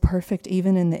is so perfect,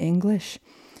 even in the English.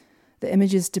 The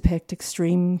images depict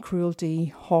extreme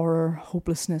cruelty, horror,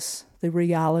 hopelessness, the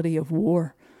reality of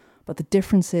war. But the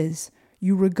difference is,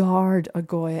 you regard a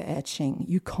Goya etching,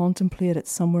 you contemplate it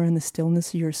somewhere in the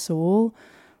stillness of your soul,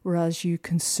 whereas you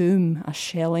consume a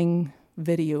shelling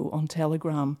video on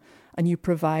Telegram, and you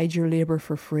provide your labour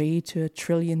for free to a $1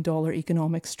 trillion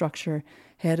economic structure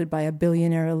headed by a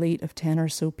billionaire elite of 10 or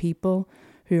so people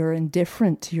who are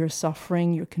indifferent to your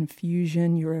suffering, your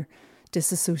confusion, your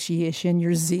disassociation,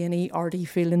 your zany, arty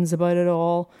feelings about it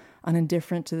all, and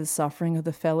indifferent to the suffering of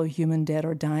the fellow human dead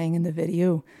or dying in the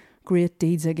video. Great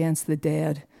Deeds Against the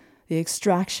Dead. The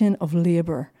extraction of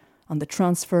labour and the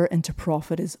transfer into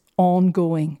profit is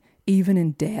ongoing, even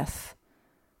in death.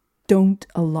 Don't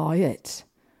allow it.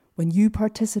 When you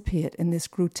participate in this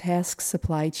grotesque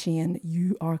supply chain,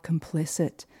 you are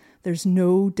complicit. There's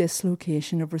no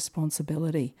dislocation of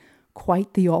responsibility.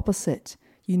 Quite the opposite.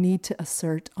 You need to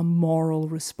assert a moral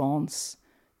response.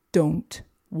 Don't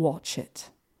watch it.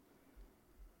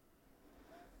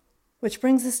 Which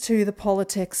brings us to the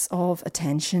politics of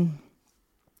attention.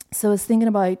 So I was thinking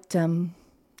about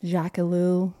Jacques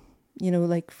Ellul,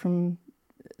 like from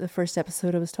the first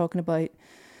episode I was talking about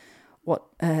what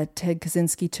Ted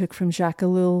Kaczynski took from Jacques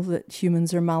Ellul, that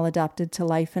humans are maladapted to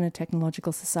life in a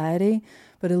technological society.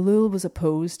 But Ellul was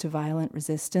opposed to violent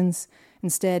resistance.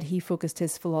 Instead, he focused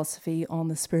his philosophy on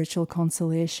the spiritual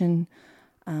consolation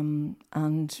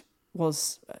and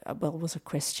was a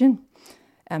Christian.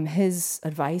 His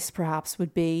advice perhaps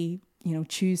would be,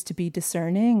 choose to be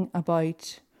discerning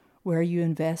about where you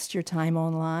invest your time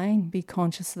online. Be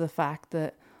conscious of the fact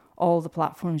that all the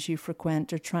platforms you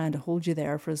frequent are trying to hold you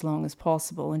there for as long as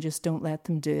possible, and just don't let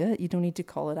them do it. You don't need to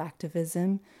call it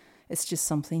activism. It's just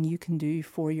something you can do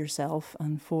for yourself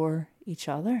and for each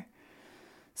other.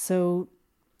 So,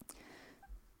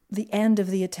 the end of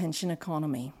the attention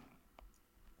economy.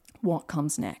 What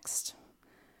comes next?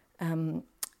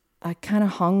 I kind of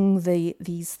hung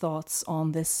these thoughts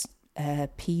on this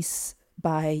piece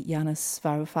by Yanis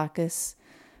Varoufakis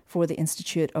for the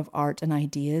Institute of Art and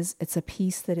Ideas. It's a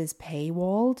piece that is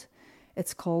paywalled.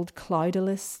 It's called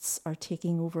Cloudalists Are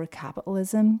Taking Over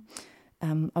Capitalism.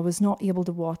 I was not able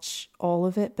to watch all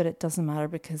of it, but it doesn't matter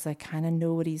because I kind of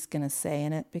know what he's going to say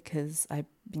in it because I've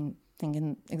been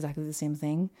thinking exactly the same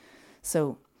thing.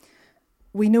 So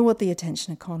we know what the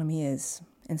attention economy is.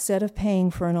 Instead of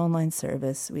paying for an online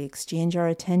service, we exchange our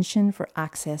attention for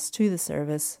access to the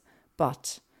service,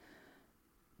 but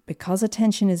because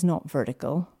attention is not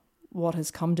vertical, what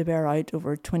has come to bear out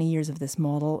over 20 years of this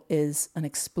model is an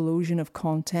explosion of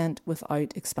content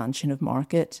without expansion of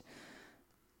market,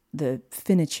 the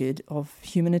finitude of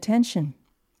human attention.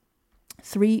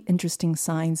 3 interesting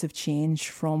signs of change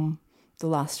from the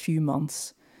last few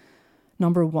months.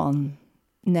 Number 1,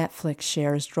 Netflix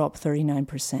shares dropped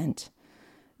 39%.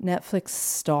 Netflix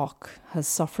stock has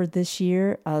suffered this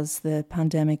year as the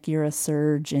pandemic era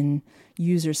surge in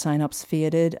user signups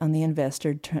faded and the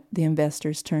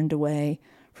investors turned away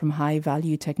from high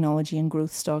value technology and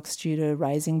growth stocks due to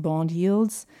rising bond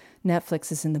yields.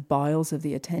 Netflix is in the bowels of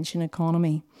the attention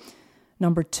economy.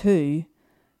 Number 2,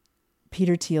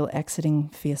 Peter Thiel exiting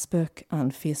Facebook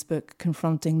and Facebook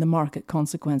confronting the market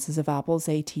consequences of Apple's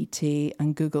ATT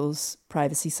and Google's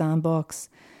privacy sandbox.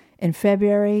 In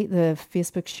February, the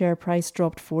Facebook share price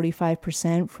dropped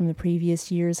 45% from the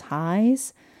previous year's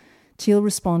highs. Thiel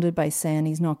responded by saying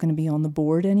he's not going to be on the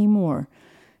board anymore.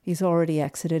 He's already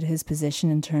exited his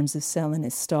position in terms of selling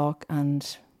his stock,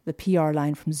 and the PR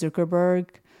line from Zuckerberg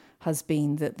has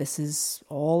been that this is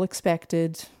all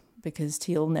expected because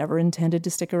Thiel never intended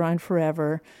to stick around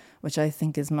forever, which I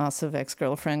think is massive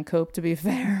ex-girlfriend cope, to be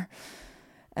fair.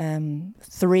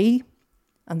 3,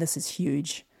 and this is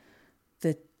huge,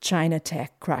 the China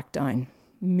tech crackdown.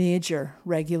 Major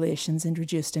regulations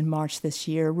introduced in March this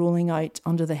year, rolling out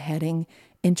under the heading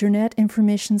Internet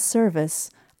Information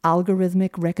Service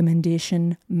Algorithmic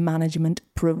Recommendation Management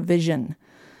Provision.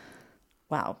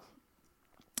 Wow.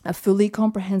 A fully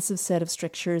comprehensive set of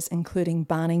strictures, including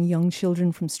banning young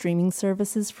children from streaming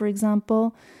services, for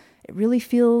example. It really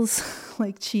feels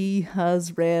like Chi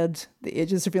has read The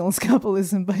Age of Surveillance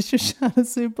Capitalism by Shoshana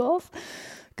Zuboff,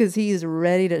 because he is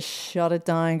ready to shut it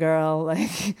down, girl.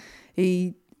 Like,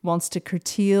 he wants to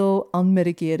curtail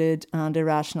unmitigated and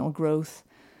irrational growth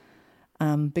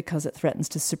because it threatens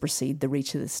to supersede the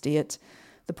reach of the state.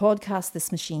 The podcast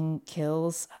This Machine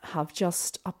Kills have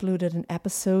just uploaded an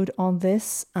episode on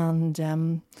this,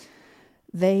 and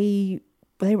they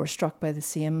were struck by the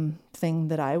same thing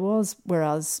that I was,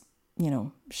 whereas, you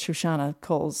know, Shoshana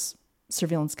calls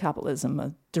surveillance capitalism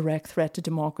a direct threat to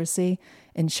democracy.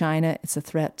 In China, it's a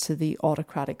threat to the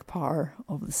autocratic power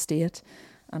of the state.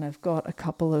 And I've got a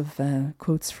couple of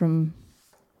quotes from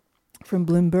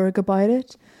Bloomberg about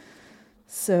it.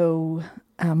 So,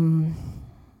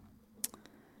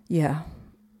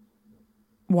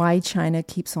 why China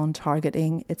keeps on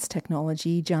targeting its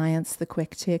technology giants, the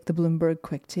Bloomberg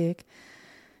Quick Take.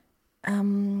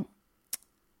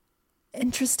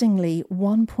 Interestingly,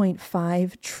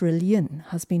 1.5 trillion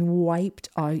has been wiped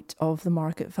out of the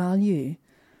market value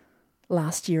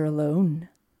last year alone,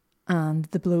 and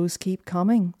the blows keep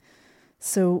coming.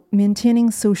 So maintaining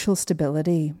social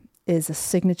stability is a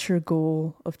signature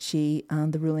goal of Xi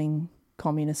and the ruling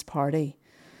Communist Party.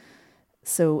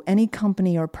 So any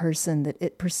company or person that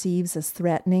it perceives as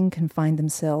threatening can find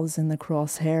themselves in the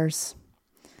crosshairs.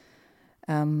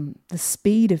 The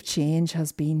speed of change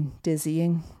has been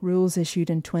dizzying. Rules issued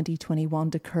in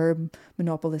 2021 to curb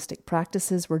monopolistic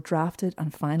practices were drafted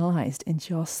and finalised in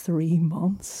just 3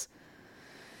 months.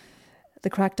 The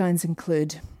crackdowns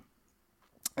include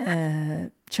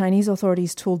Chinese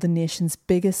authorities told the nation's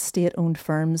biggest state-owned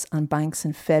firms and banks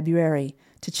in February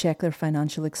to check their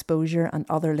financial exposure and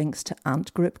other links to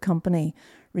Ant Group company,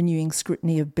 renewing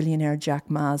scrutiny of billionaire Jack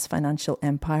Ma's financial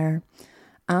empire.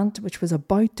 Ant, which was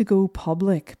about to go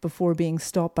public before being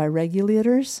stopped by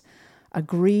regulators,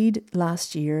 agreed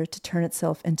last year to turn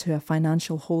itself into a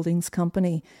financial holdings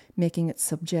company, making it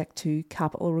subject to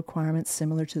capital requirements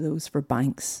similar to those for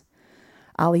banks.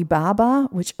 Alibaba,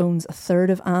 which owns a third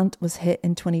of Ant, was hit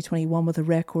in 2021 with a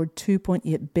record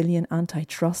 2.8 billion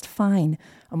antitrust fine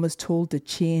and was told to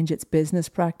change its business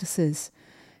practices.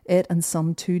 It and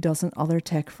some 24 other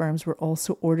tech firms were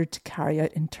also ordered to carry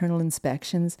out internal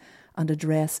inspections and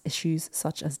address issues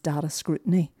such as data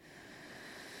scrutiny.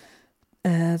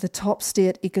 The top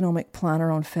state economic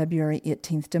planner on February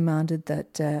 18th demanded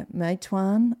that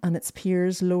Meituan and its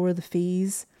peers lower the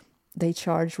fees they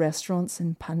charge restaurants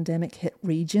in pandemic-hit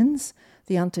regions.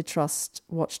 The antitrust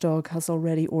watchdog has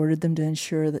already ordered them to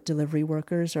ensure that delivery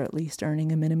workers are at least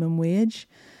earning a minimum wage.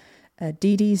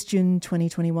 Didi's June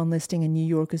 2021 listing in New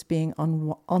York is being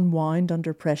unwound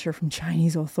under pressure from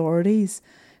Chinese authorities.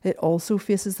 It also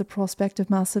faces the prospect of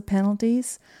massive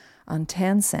penalties. And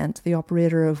Tencent, the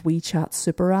operator of WeChat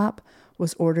super app,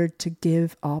 was ordered to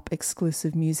give up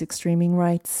exclusive music streaming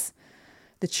rights.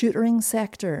 The tutoring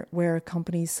sector, where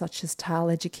companies such as TAL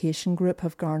Education Group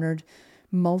have garnered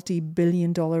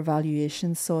multi-billion-dollar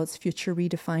valuations, saw its future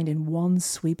redefined in one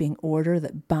sweeping order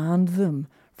that banned them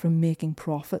from making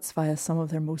profits via some of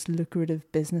their most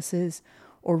lucrative businesses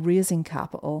or raising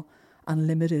capital, and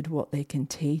limited what they can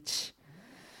teach.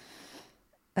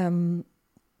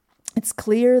 It's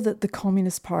clear that the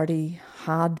Communist Party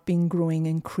had been growing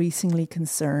increasingly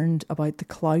concerned about the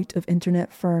clout of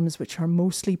internet firms, which are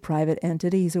mostly private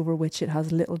entities over which it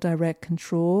has little direct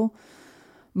control.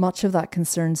 Much of that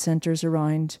concern centres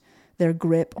around their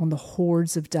grip on the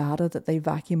hordes of data that they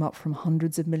vacuum up from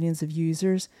hundreds of millions of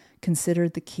users,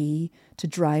 considered the key to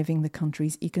driving the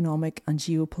country's economic and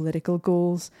geopolitical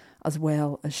goals, as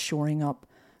well as shoring up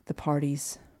the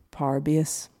party's power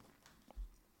base.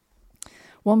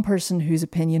 One person whose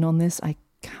opinion on this I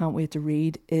can't wait to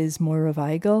read is Moira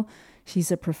Weigel.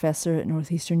 She's a professor at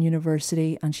Northeastern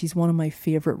University, and she's one of my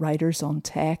favourite writers on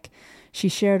tech. She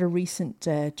shared a recent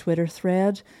Twitter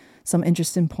thread, some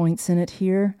interesting points in it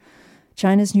here.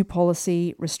 China's new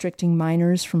policy restricting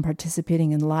minors from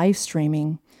participating in live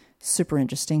streaming, super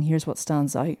interesting. Here's what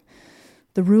stands out.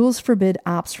 The rules forbid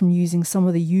apps from using some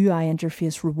of the UI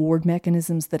interface reward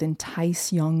mechanisms that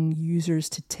entice young users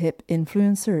to tip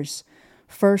influencers.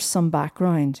 First, some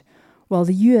background. While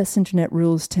the US internet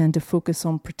rules tend to focus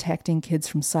on protecting kids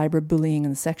from cyberbullying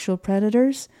and sexual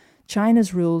predators,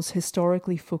 China's rules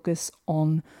historically focus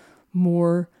on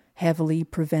more heavily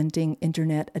preventing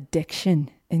internet addiction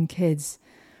in kids.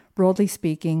 Broadly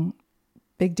speaking,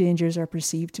 big dangers are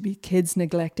perceived to be kids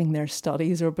neglecting their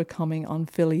studies or becoming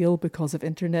unfilial because of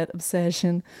internet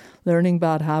obsession, learning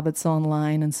bad habits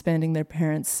online, and spending their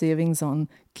parents' savings on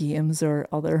games or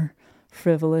other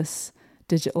frivolous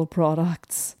digital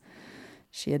products.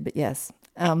 But yes.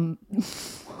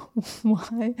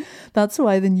 Why? That's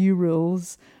why the new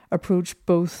rules approach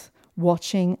both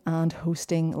watching and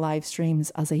hosting live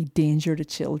streams as a danger to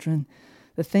children.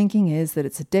 The thinking is that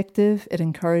it's addictive, it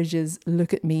encourages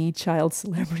look at me child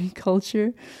celebrity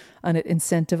culture, and it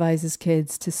incentivizes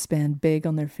kids to spend big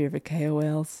on their favorite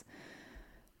KOLs.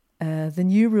 The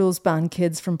new rules ban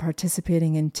kids from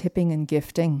participating in tipping and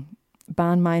gifting,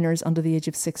 ban minors under the age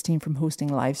of 16 from hosting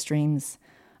live streams,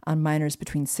 and minors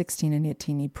between 16 and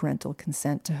 18 need parental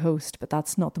consent to host, but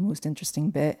that's not the most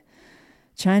interesting bit.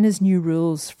 China's new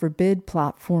rules forbid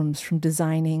platforms from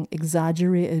designing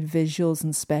exaggerated visuals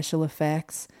and special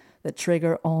effects that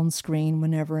trigger on screen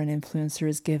whenever an influencer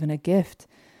is given a gift.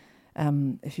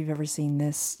 If you've ever seen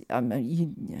this,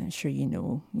 I'm sure you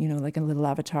know, like a little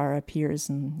avatar appears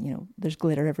and, there's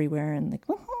glitter everywhere and like,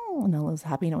 and all those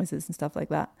happy noises and stuff like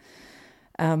that.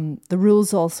 The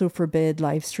rules also forbid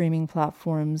live streaming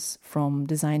platforms from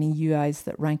designing UIs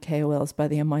that rank KOLs by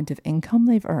the amount of income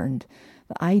they've earned.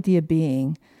 The idea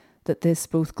being that this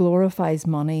both glorifies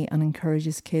money and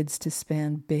encourages kids to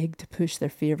spend big to push their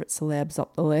favourite celebs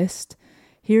up the list.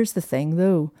 Here's the thing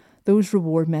though, those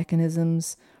reward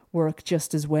mechanisms work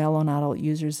just as well on adult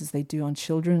users as they do on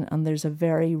children, and there's a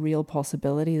very real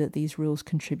possibility that these rules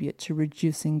contribute to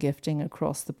reducing gifting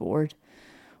across the board.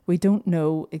 We don't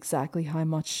know exactly how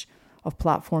much of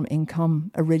platform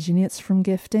income originates from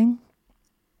gifting,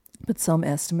 but some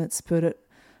estimates put it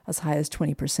as high as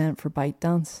 20% for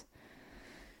ByteDance.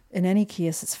 In any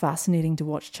case, it's fascinating to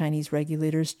watch Chinese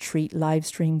regulators treat live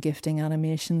stream gifting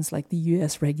animations like the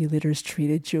US regulators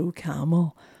treated Joe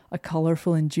Camel, a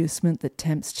colourful inducement that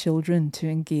tempts children to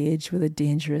engage with a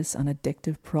dangerous and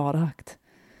addictive product.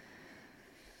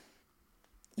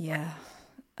 Yeah.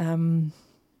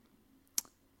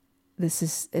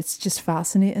 It's just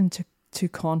fascinating to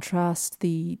contrast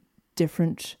the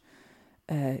different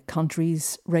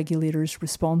countries' regulators'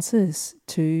 responses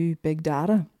to big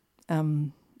data.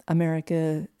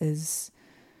 America is,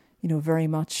 very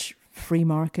much free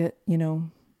market,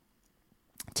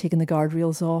 taking the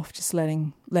guardrails off, just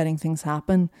letting things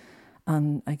happen.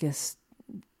 And I guess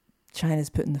China's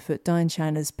putting the foot down.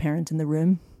 China's parent in the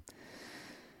room.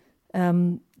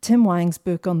 Tim Wang's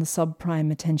book on the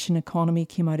subprime attention economy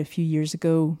came out a few years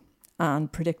ago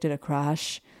and predicted a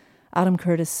crash. Adam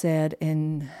Curtis said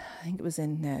I think it was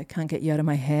in Can't Get You Out of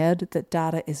My Head, that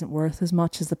data isn't worth as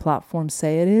much as the platforms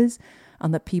say it is,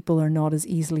 and that people are not as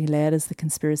easily led as the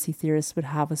conspiracy theorists would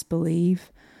have us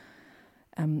believe.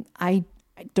 I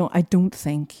don't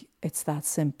think it's that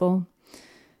simple.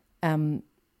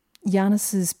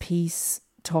 Yanis's piece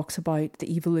talks about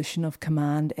the evolution of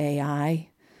command AI.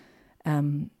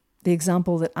 The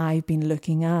example that I've been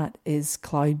looking at is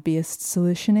cloud-based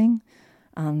solutioning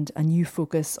and a new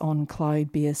focus on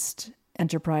cloud-based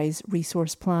enterprise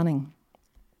resource planning.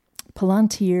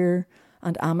 Palantir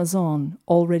and Amazon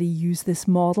already use this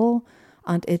model,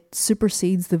 and it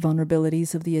supersedes the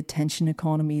vulnerabilities of the attention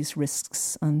economy's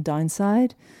risks and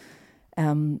downside.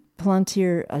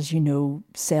 Palantir, as you know,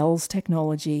 sells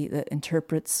technology that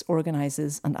interprets,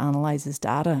 organizes, and analyzes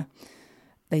data.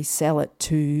 They sell it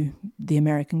to the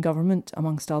American government,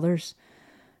 amongst others.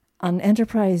 An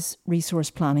enterprise resource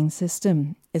planning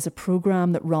system is a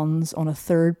program that runs on a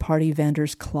third-party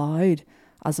vendor's cloud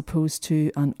as opposed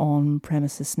to an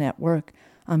on-premises network,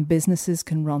 and businesses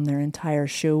can run their entire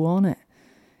show on it.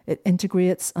 It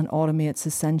integrates and automates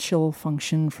essential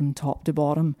function from top to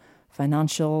bottom: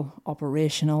 financial,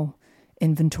 operational,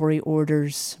 inventory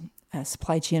orders,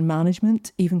 supply chain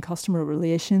management, even customer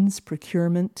relations,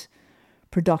 procurement,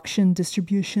 production,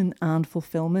 distribution, and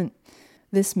fulfillment.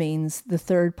 This means the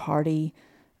third-party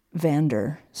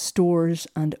vendor stores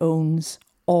and owns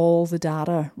all the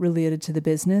data related to the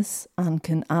business and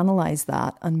can analyze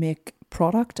that and make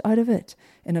product out of it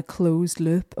in a closed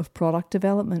loop of product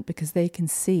development, because they can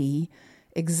see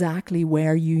exactly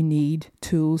where you need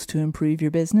tools to improve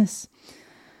your business.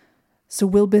 So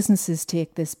will businesses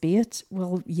take this bait?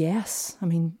 Well, yes. I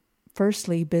mean,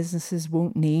 firstly, businesses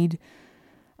won't need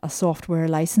a software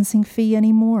licensing fee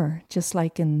anymore. Just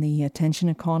like in the attention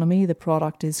economy, the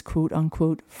product is quote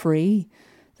unquote free.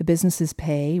 The businesses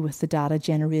pay with the data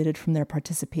generated from their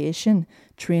participation,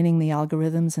 training the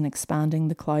algorithms and expanding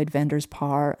the cloud vendor's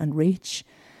power and reach.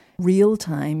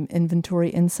 Real-time inventory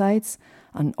insights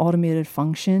and automated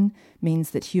function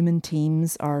means that human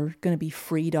teams are going to be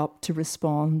freed up to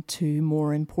respond to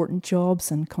more important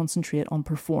jobs and concentrate on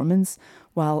performance,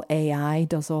 while AI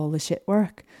does all the shit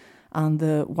work. And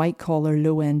the white-collar,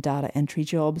 low-end data entry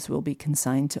jobs will be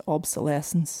consigned to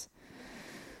obsolescence.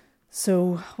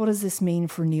 So what does this mean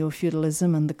for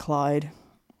neo-feudalism and the cloud?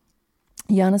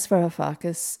 Yanis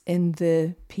Varoufakis, in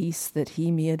the piece that he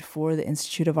made for the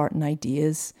Institute of Art and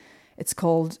Ideas, it's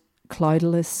called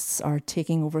Cloudalists Are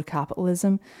Taking Over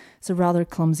Capitalism. It's a rather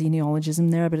clumsy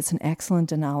neologism there, but it's an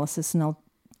excellent analysis, and I'll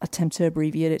attempt to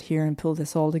abbreviate it here and pull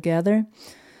this all together.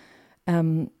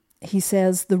 He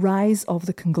says, the rise of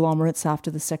the conglomerates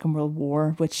after the Second World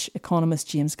War, which economist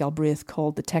James Galbraith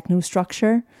called the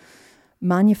technostructure.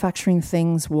 Manufacturing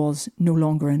things was no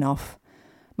longer enough.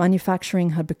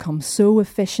 Manufacturing had become so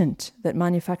efficient that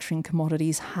manufacturing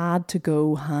commodities had to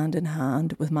go hand in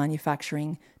hand with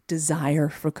manufacturing desire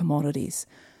for commodities.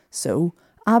 So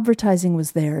advertising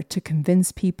was there to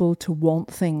convince people to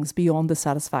want things beyond the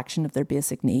satisfaction of their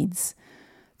basic needs.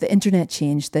 The internet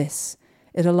changed this.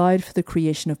 It allowed for the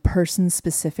creation of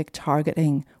person-specific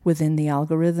targeting within the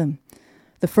algorithm.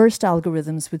 The first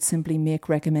algorithms would simply make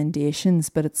recommendations,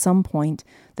 but at some point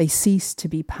they ceased to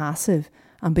be passive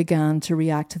and began to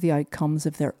react to the outcomes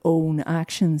of their own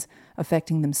actions,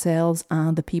 affecting themselves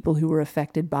and the people who were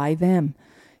affected by them.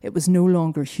 It was no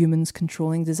longer humans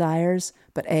controlling desires,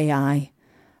 but AI.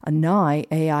 And now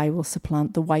AI will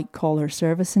supplant the white-collar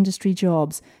service industry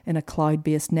jobs in a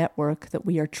cloud-based network that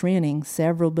we are training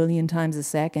several billion times a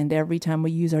second every time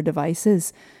we use our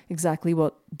devices. Exactly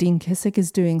what Dean Kissick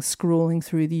is doing, scrolling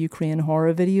through the Ukraine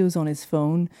horror videos on his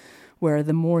phone, where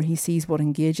the more he sees what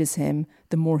engages him,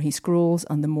 the more he scrolls,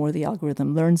 and the more the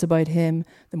algorithm learns about him,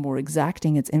 the more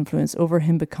exacting its influence over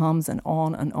him becomes, and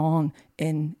on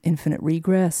in infinite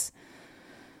regress.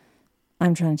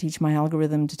 I'm trying to teach my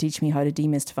algorithm to teach me how to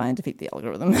demystify and defeat the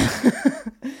algorithm.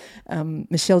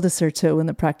 Michel de Certeau, in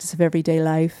The Practice of Everyday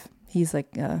Life, he's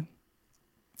like a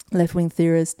left-wing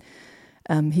theorist.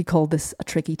 He called this a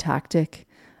tricky tactic,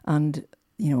 and,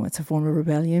 it's a form of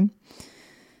rebellion.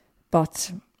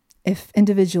 But if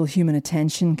individual human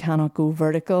attention cannot go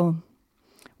vertical,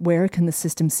 where can the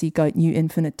system seek out new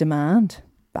infinite demand?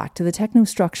 Back to the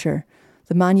technostructure.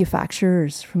 The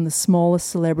manufacturers, from the smallest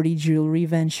celebrity jewelry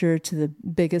venture to the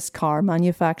biggest car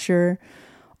manufacturer,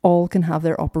 all can have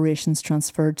their operations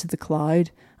transferred to the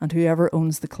cloud, and whoever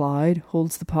owns the cloud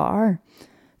holds the power.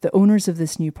 The owners of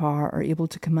this new power are able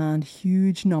to command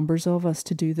huge numbers of us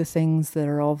to do the things that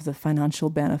are of the financial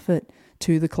benefit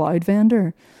to the cloud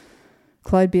vendor.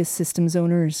 Cloud-based systems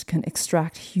owners can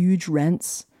extract huge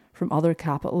rents from other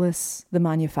capitalists, the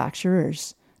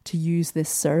manufacturers, to use this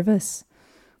service.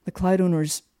 The cloud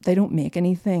owners, they don't make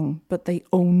anything, but they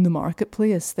own the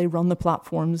marketplace. They run the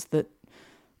platforms that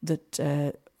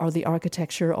are the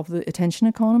architecture of the attention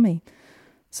economy.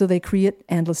 So they create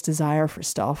endless desire for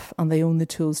stuff, and they own the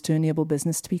tools to enable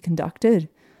business to be conducted.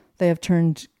 They have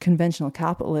turned conventional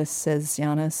capitalists, says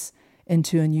Yanis,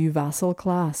 into a new vassal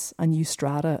class, a new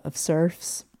strata of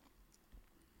serfs.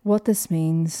 What this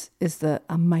means is that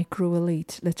a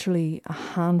micro-elite, literally a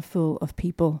handful of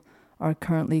people, are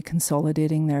currently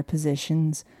consolidating their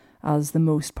positions as the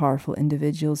most powerful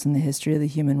individuals in the history of the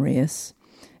human race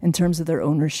in terms of their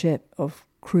ownership of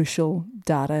crucial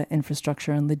data,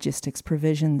 infrastructure and logistics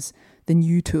provisions, the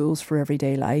new tools for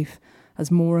everyday life,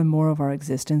 as more and more of our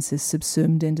existence is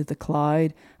subsumed into the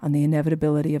cloud and the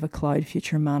inevitability of a cloud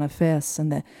future manifests,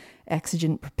 and the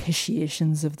exigent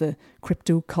propitiations of the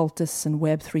crypto cultists and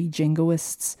Web3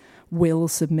 jingoists will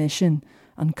submission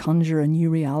and conjure a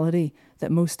new reality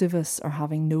that most of us are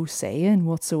having no say in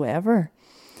whatsoever.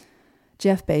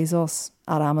 Jeff Bezos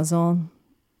at Amazon,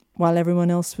 while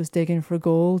everyone else was digging for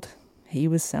gold, he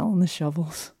was selling the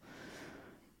shovels.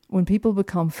 When people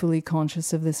become fully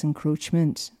conscious of this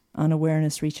encroachment, and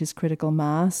awareness reaches critical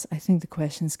mass, I think the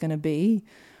question's going to be,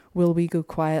 will we go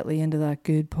quietly into that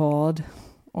good pod,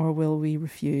 or will we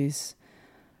refuse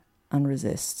and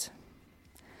resist?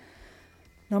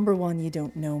 Number one, you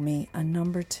don't know me. And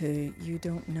number two, you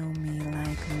don't know me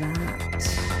like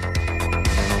that.